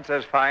performance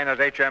as fine as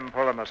H.M.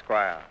 Pulham,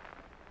 Esquire.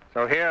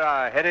 So here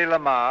are Hedy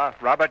Lamarr,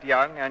 Robert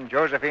Young, and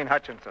Josephine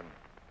Hutchinson.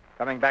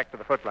 Coming back to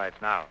the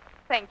footlights now.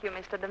 Thank you,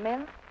 Mr.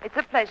 DeMille. It's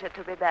a pleasure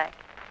to be back.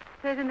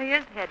 Certainly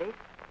is, Hetty.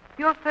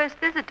 Your first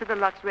visit to the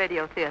Lux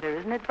Radio Theater,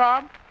 isn't it,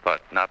 Bob?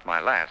 But not my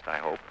last, I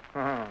hope.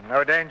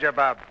 No danger,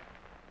 Bob.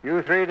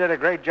 You three did a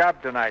great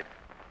job tonight.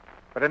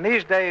 But in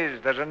these days,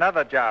 there's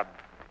another job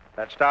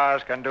that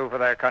stars can do for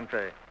their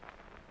country.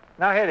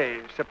 Now,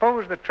 Hedy,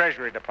 suppose the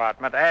Treasury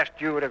Department asked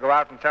you to go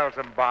out and sell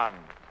some bonds.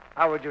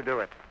 How would you do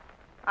it?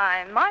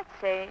 I might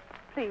say,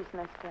 please,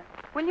 mister,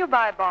 will you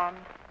buy a bond?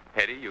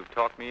 Hetty, you've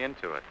talked me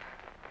into it.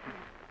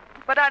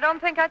 But I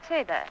don't think I'd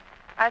say that.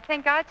 I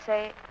think I'd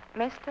say,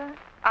 mister,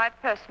 I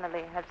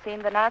personally have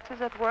seen the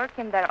Nazis at work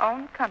in their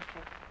own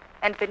country.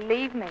 And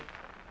believe me,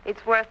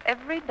 it's worth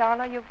every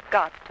dollar you've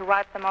got to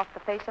wipe them off the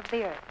face of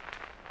the earth.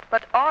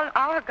 But all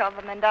our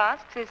government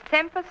asks is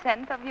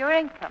 10% of your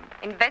income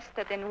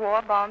invested in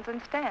war bonds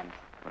and stamps.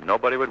 Well,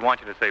 nobody would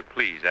want you to say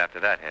please after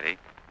that, Hetty.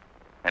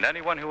 And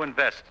anyone who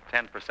invests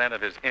 10%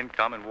 of his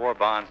income in war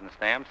bonds and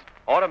stamps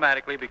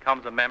automatically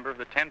becomes a member of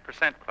the 10%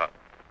 Club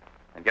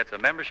and gets a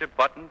membership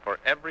button for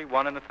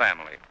everyone in the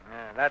family.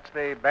 Yeah, that's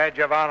the badge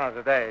of honor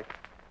today.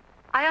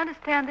 I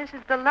understand this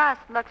is the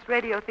last Lux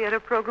Radio Theater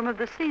program of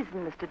the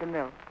season, Mr.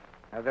 DeMille.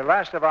 The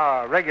last of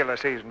our regular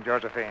season,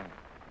 Josephine.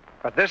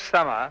 But this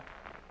summer,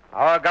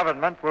 our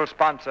government will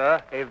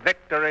sponsor a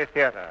Victory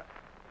Theater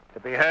to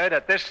be heard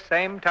at this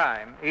same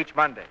time each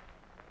Monday.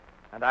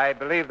 And I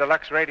believe the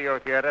Lux Radio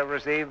Theater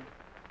received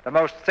the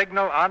most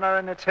signal honor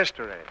in its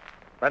history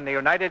when the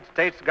United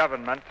States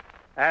government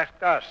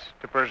asked us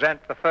to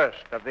present the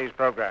first of these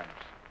programs.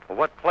 Well,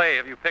 what play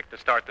have you picked to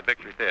start the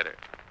Victory Theater?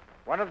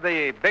 One of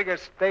the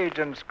biggest stage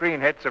and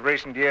screen hits of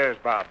recent years,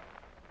 Bob.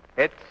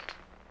 It's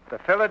The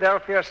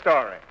Philadelphia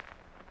Story.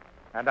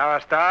 And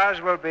our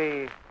stars will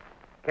be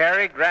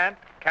Cary Grant,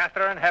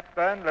 Katharine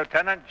Hepburn,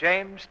 Lieutenant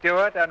James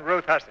Stewart, and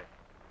Ruth Hussey.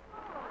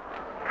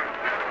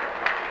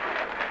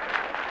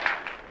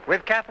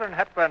 With Katharine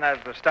Hepburn as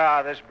the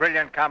star, this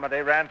brilliant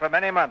comedy ran for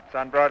many months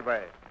on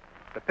Broadway.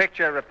 The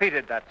picture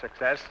repeated that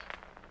success,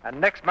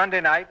 and next Monday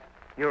night,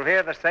 you'll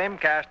hear the same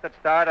cast that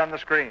starred on the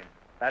screen.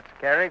 That's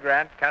Cary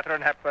Grant,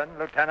 Katharine Hepburn,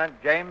 Lieutenant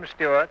James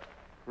Stewart,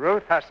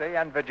 Ruth Hussey,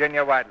 and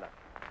Virginia Weidler.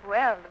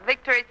 Well, the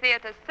Victory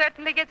Theater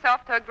certainly gets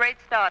off to a great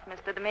start,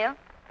 Mr. DeMille.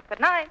 Good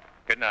night.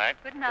 Good night.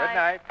 Good night. Good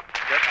night.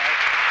 Good night.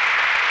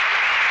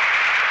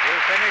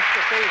 We'll finish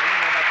the season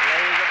in a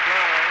blaze of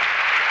glory.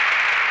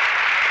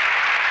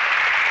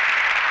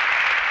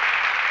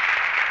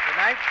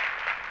 Tonight,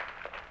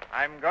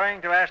 I'm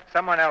going to ask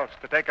someone else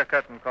to take a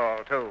curtain call,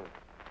 too.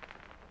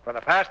 For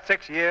the past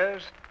 6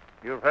 years,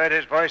 you've heard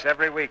his voice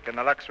every week in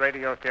the Lux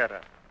Radio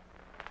Theater.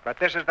 But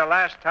this is the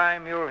last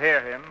time you'll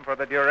hear him for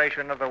the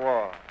duration of the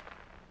war.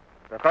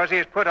 Because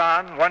he's put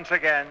on, once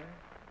again,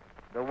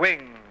 the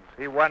wings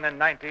he won in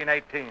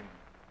 1918.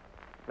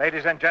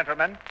 Ladies and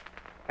gentlemen,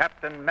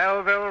 Captain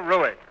Melville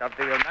Ruick of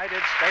the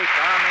United States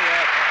Army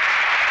Air Force.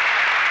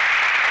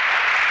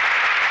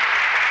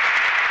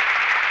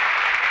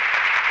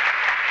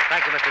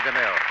 Thank you, Mr.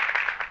 DeMille.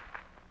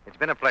 It's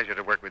been a pleasure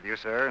to work with you,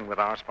 sir, and with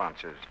our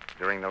sponsors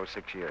during those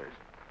 6 years.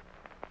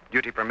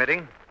 Duty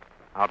permitting,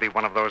 I'll be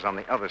one of those on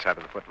the other side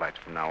of the footlights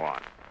from now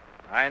on.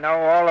 I know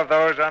all of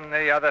those on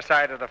the other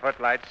side of the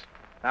footlights.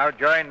 Now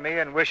join me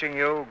in wishing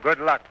you good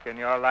luck in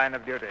your line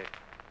of duty.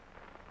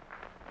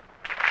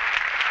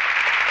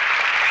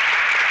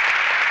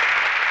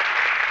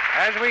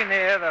 As we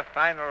near the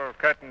final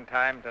curtain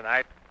time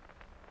tonight,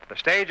 the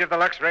stage of the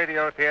Lux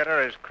Radio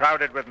Theater is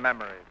crowded with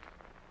memories.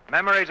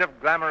 Memories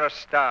of glamorous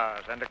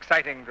stars and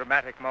exciting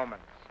dramatic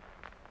moments.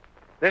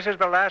 This is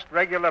the last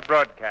regular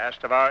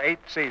broadcast of our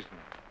 8th season.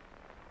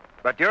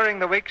 But during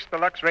the weeks the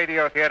Lux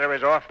Radio Theater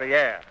is off the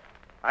air,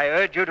 I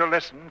urge you to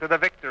listen to the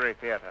Victory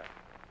Theater.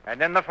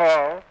 And in the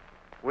fall,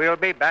 we'll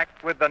be back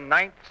with the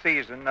 9th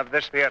season of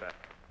this theater.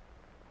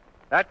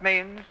 That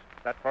means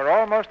that for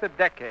almost a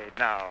decade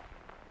now,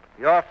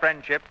 your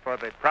friendship for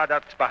the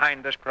products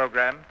behind this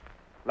program,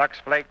 Lux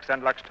Flakes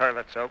and Lux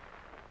Toilet Soap,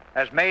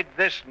 has made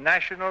this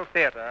national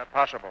theater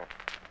possible.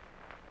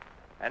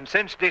 And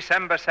since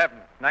December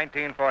 7th,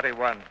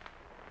 1941,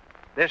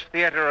 this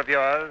theater of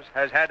yours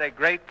has had a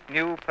great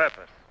new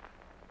purpose.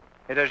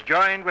 It has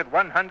joined with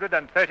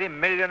 130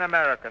 million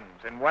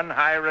Americans in one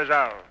high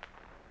resolve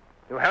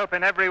to help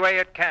in every way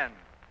it can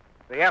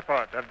the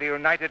effort of the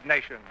United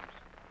Nations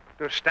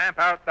to stamp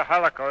out the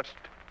Holocaust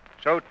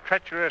so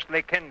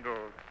treacherously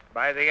kindled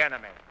by the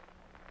enemy,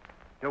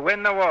 to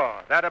win the war,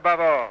 that above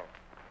all,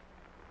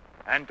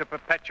 and to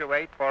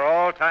perpetuate for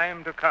all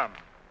time to come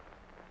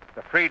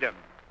the freedom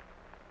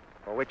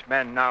for which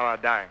men now are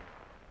dying.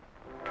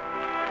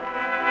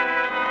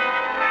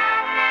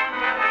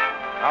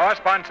 Our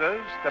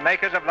sponsors, the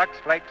makers of Lux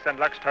Flakes and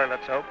Lux Toilet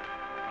Soap,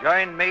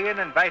 join me in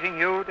inviting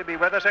you to be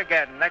with us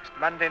again next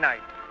Monday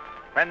night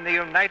when the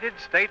United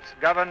States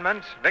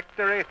government's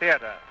Victory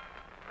Theater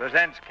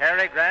presents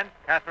Cary Grant,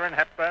 Katharine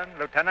Hepburn,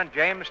 Lieutenant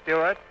James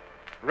Stewart,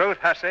 Ruth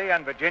Hussey,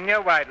 and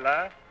Virginia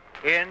Weidler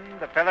in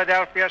The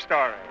Philadelphia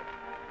Story.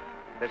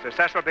 This is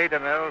Cecil B.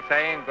 DeMille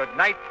saying good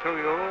night to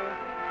you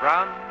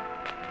from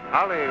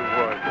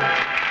Hollywood.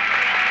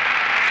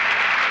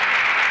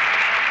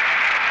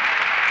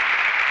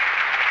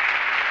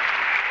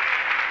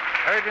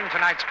 Heard in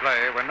tonight's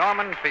play were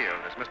Norman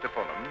Field as Mr.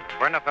 Pulham,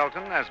 Verna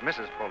Felton as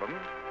Mrs. Pulham,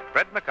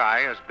 Fred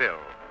Mackay as Bill,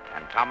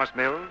 and Thomas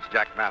Mills,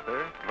 Jack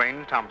Mather,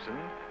 Dwayne Thompson,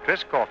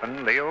 Tris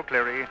Coffin, Leo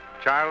Cleary,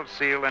 Charles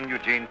Seal, and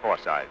Eugene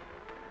Forsythe.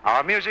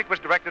 Our music was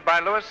directed by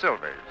Louis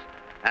Silvers,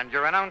 and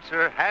your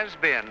announcer has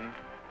been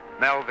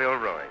Melville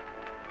Ruick.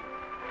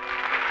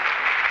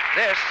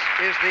 This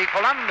is the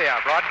Columbia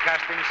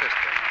Broadcasting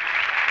System.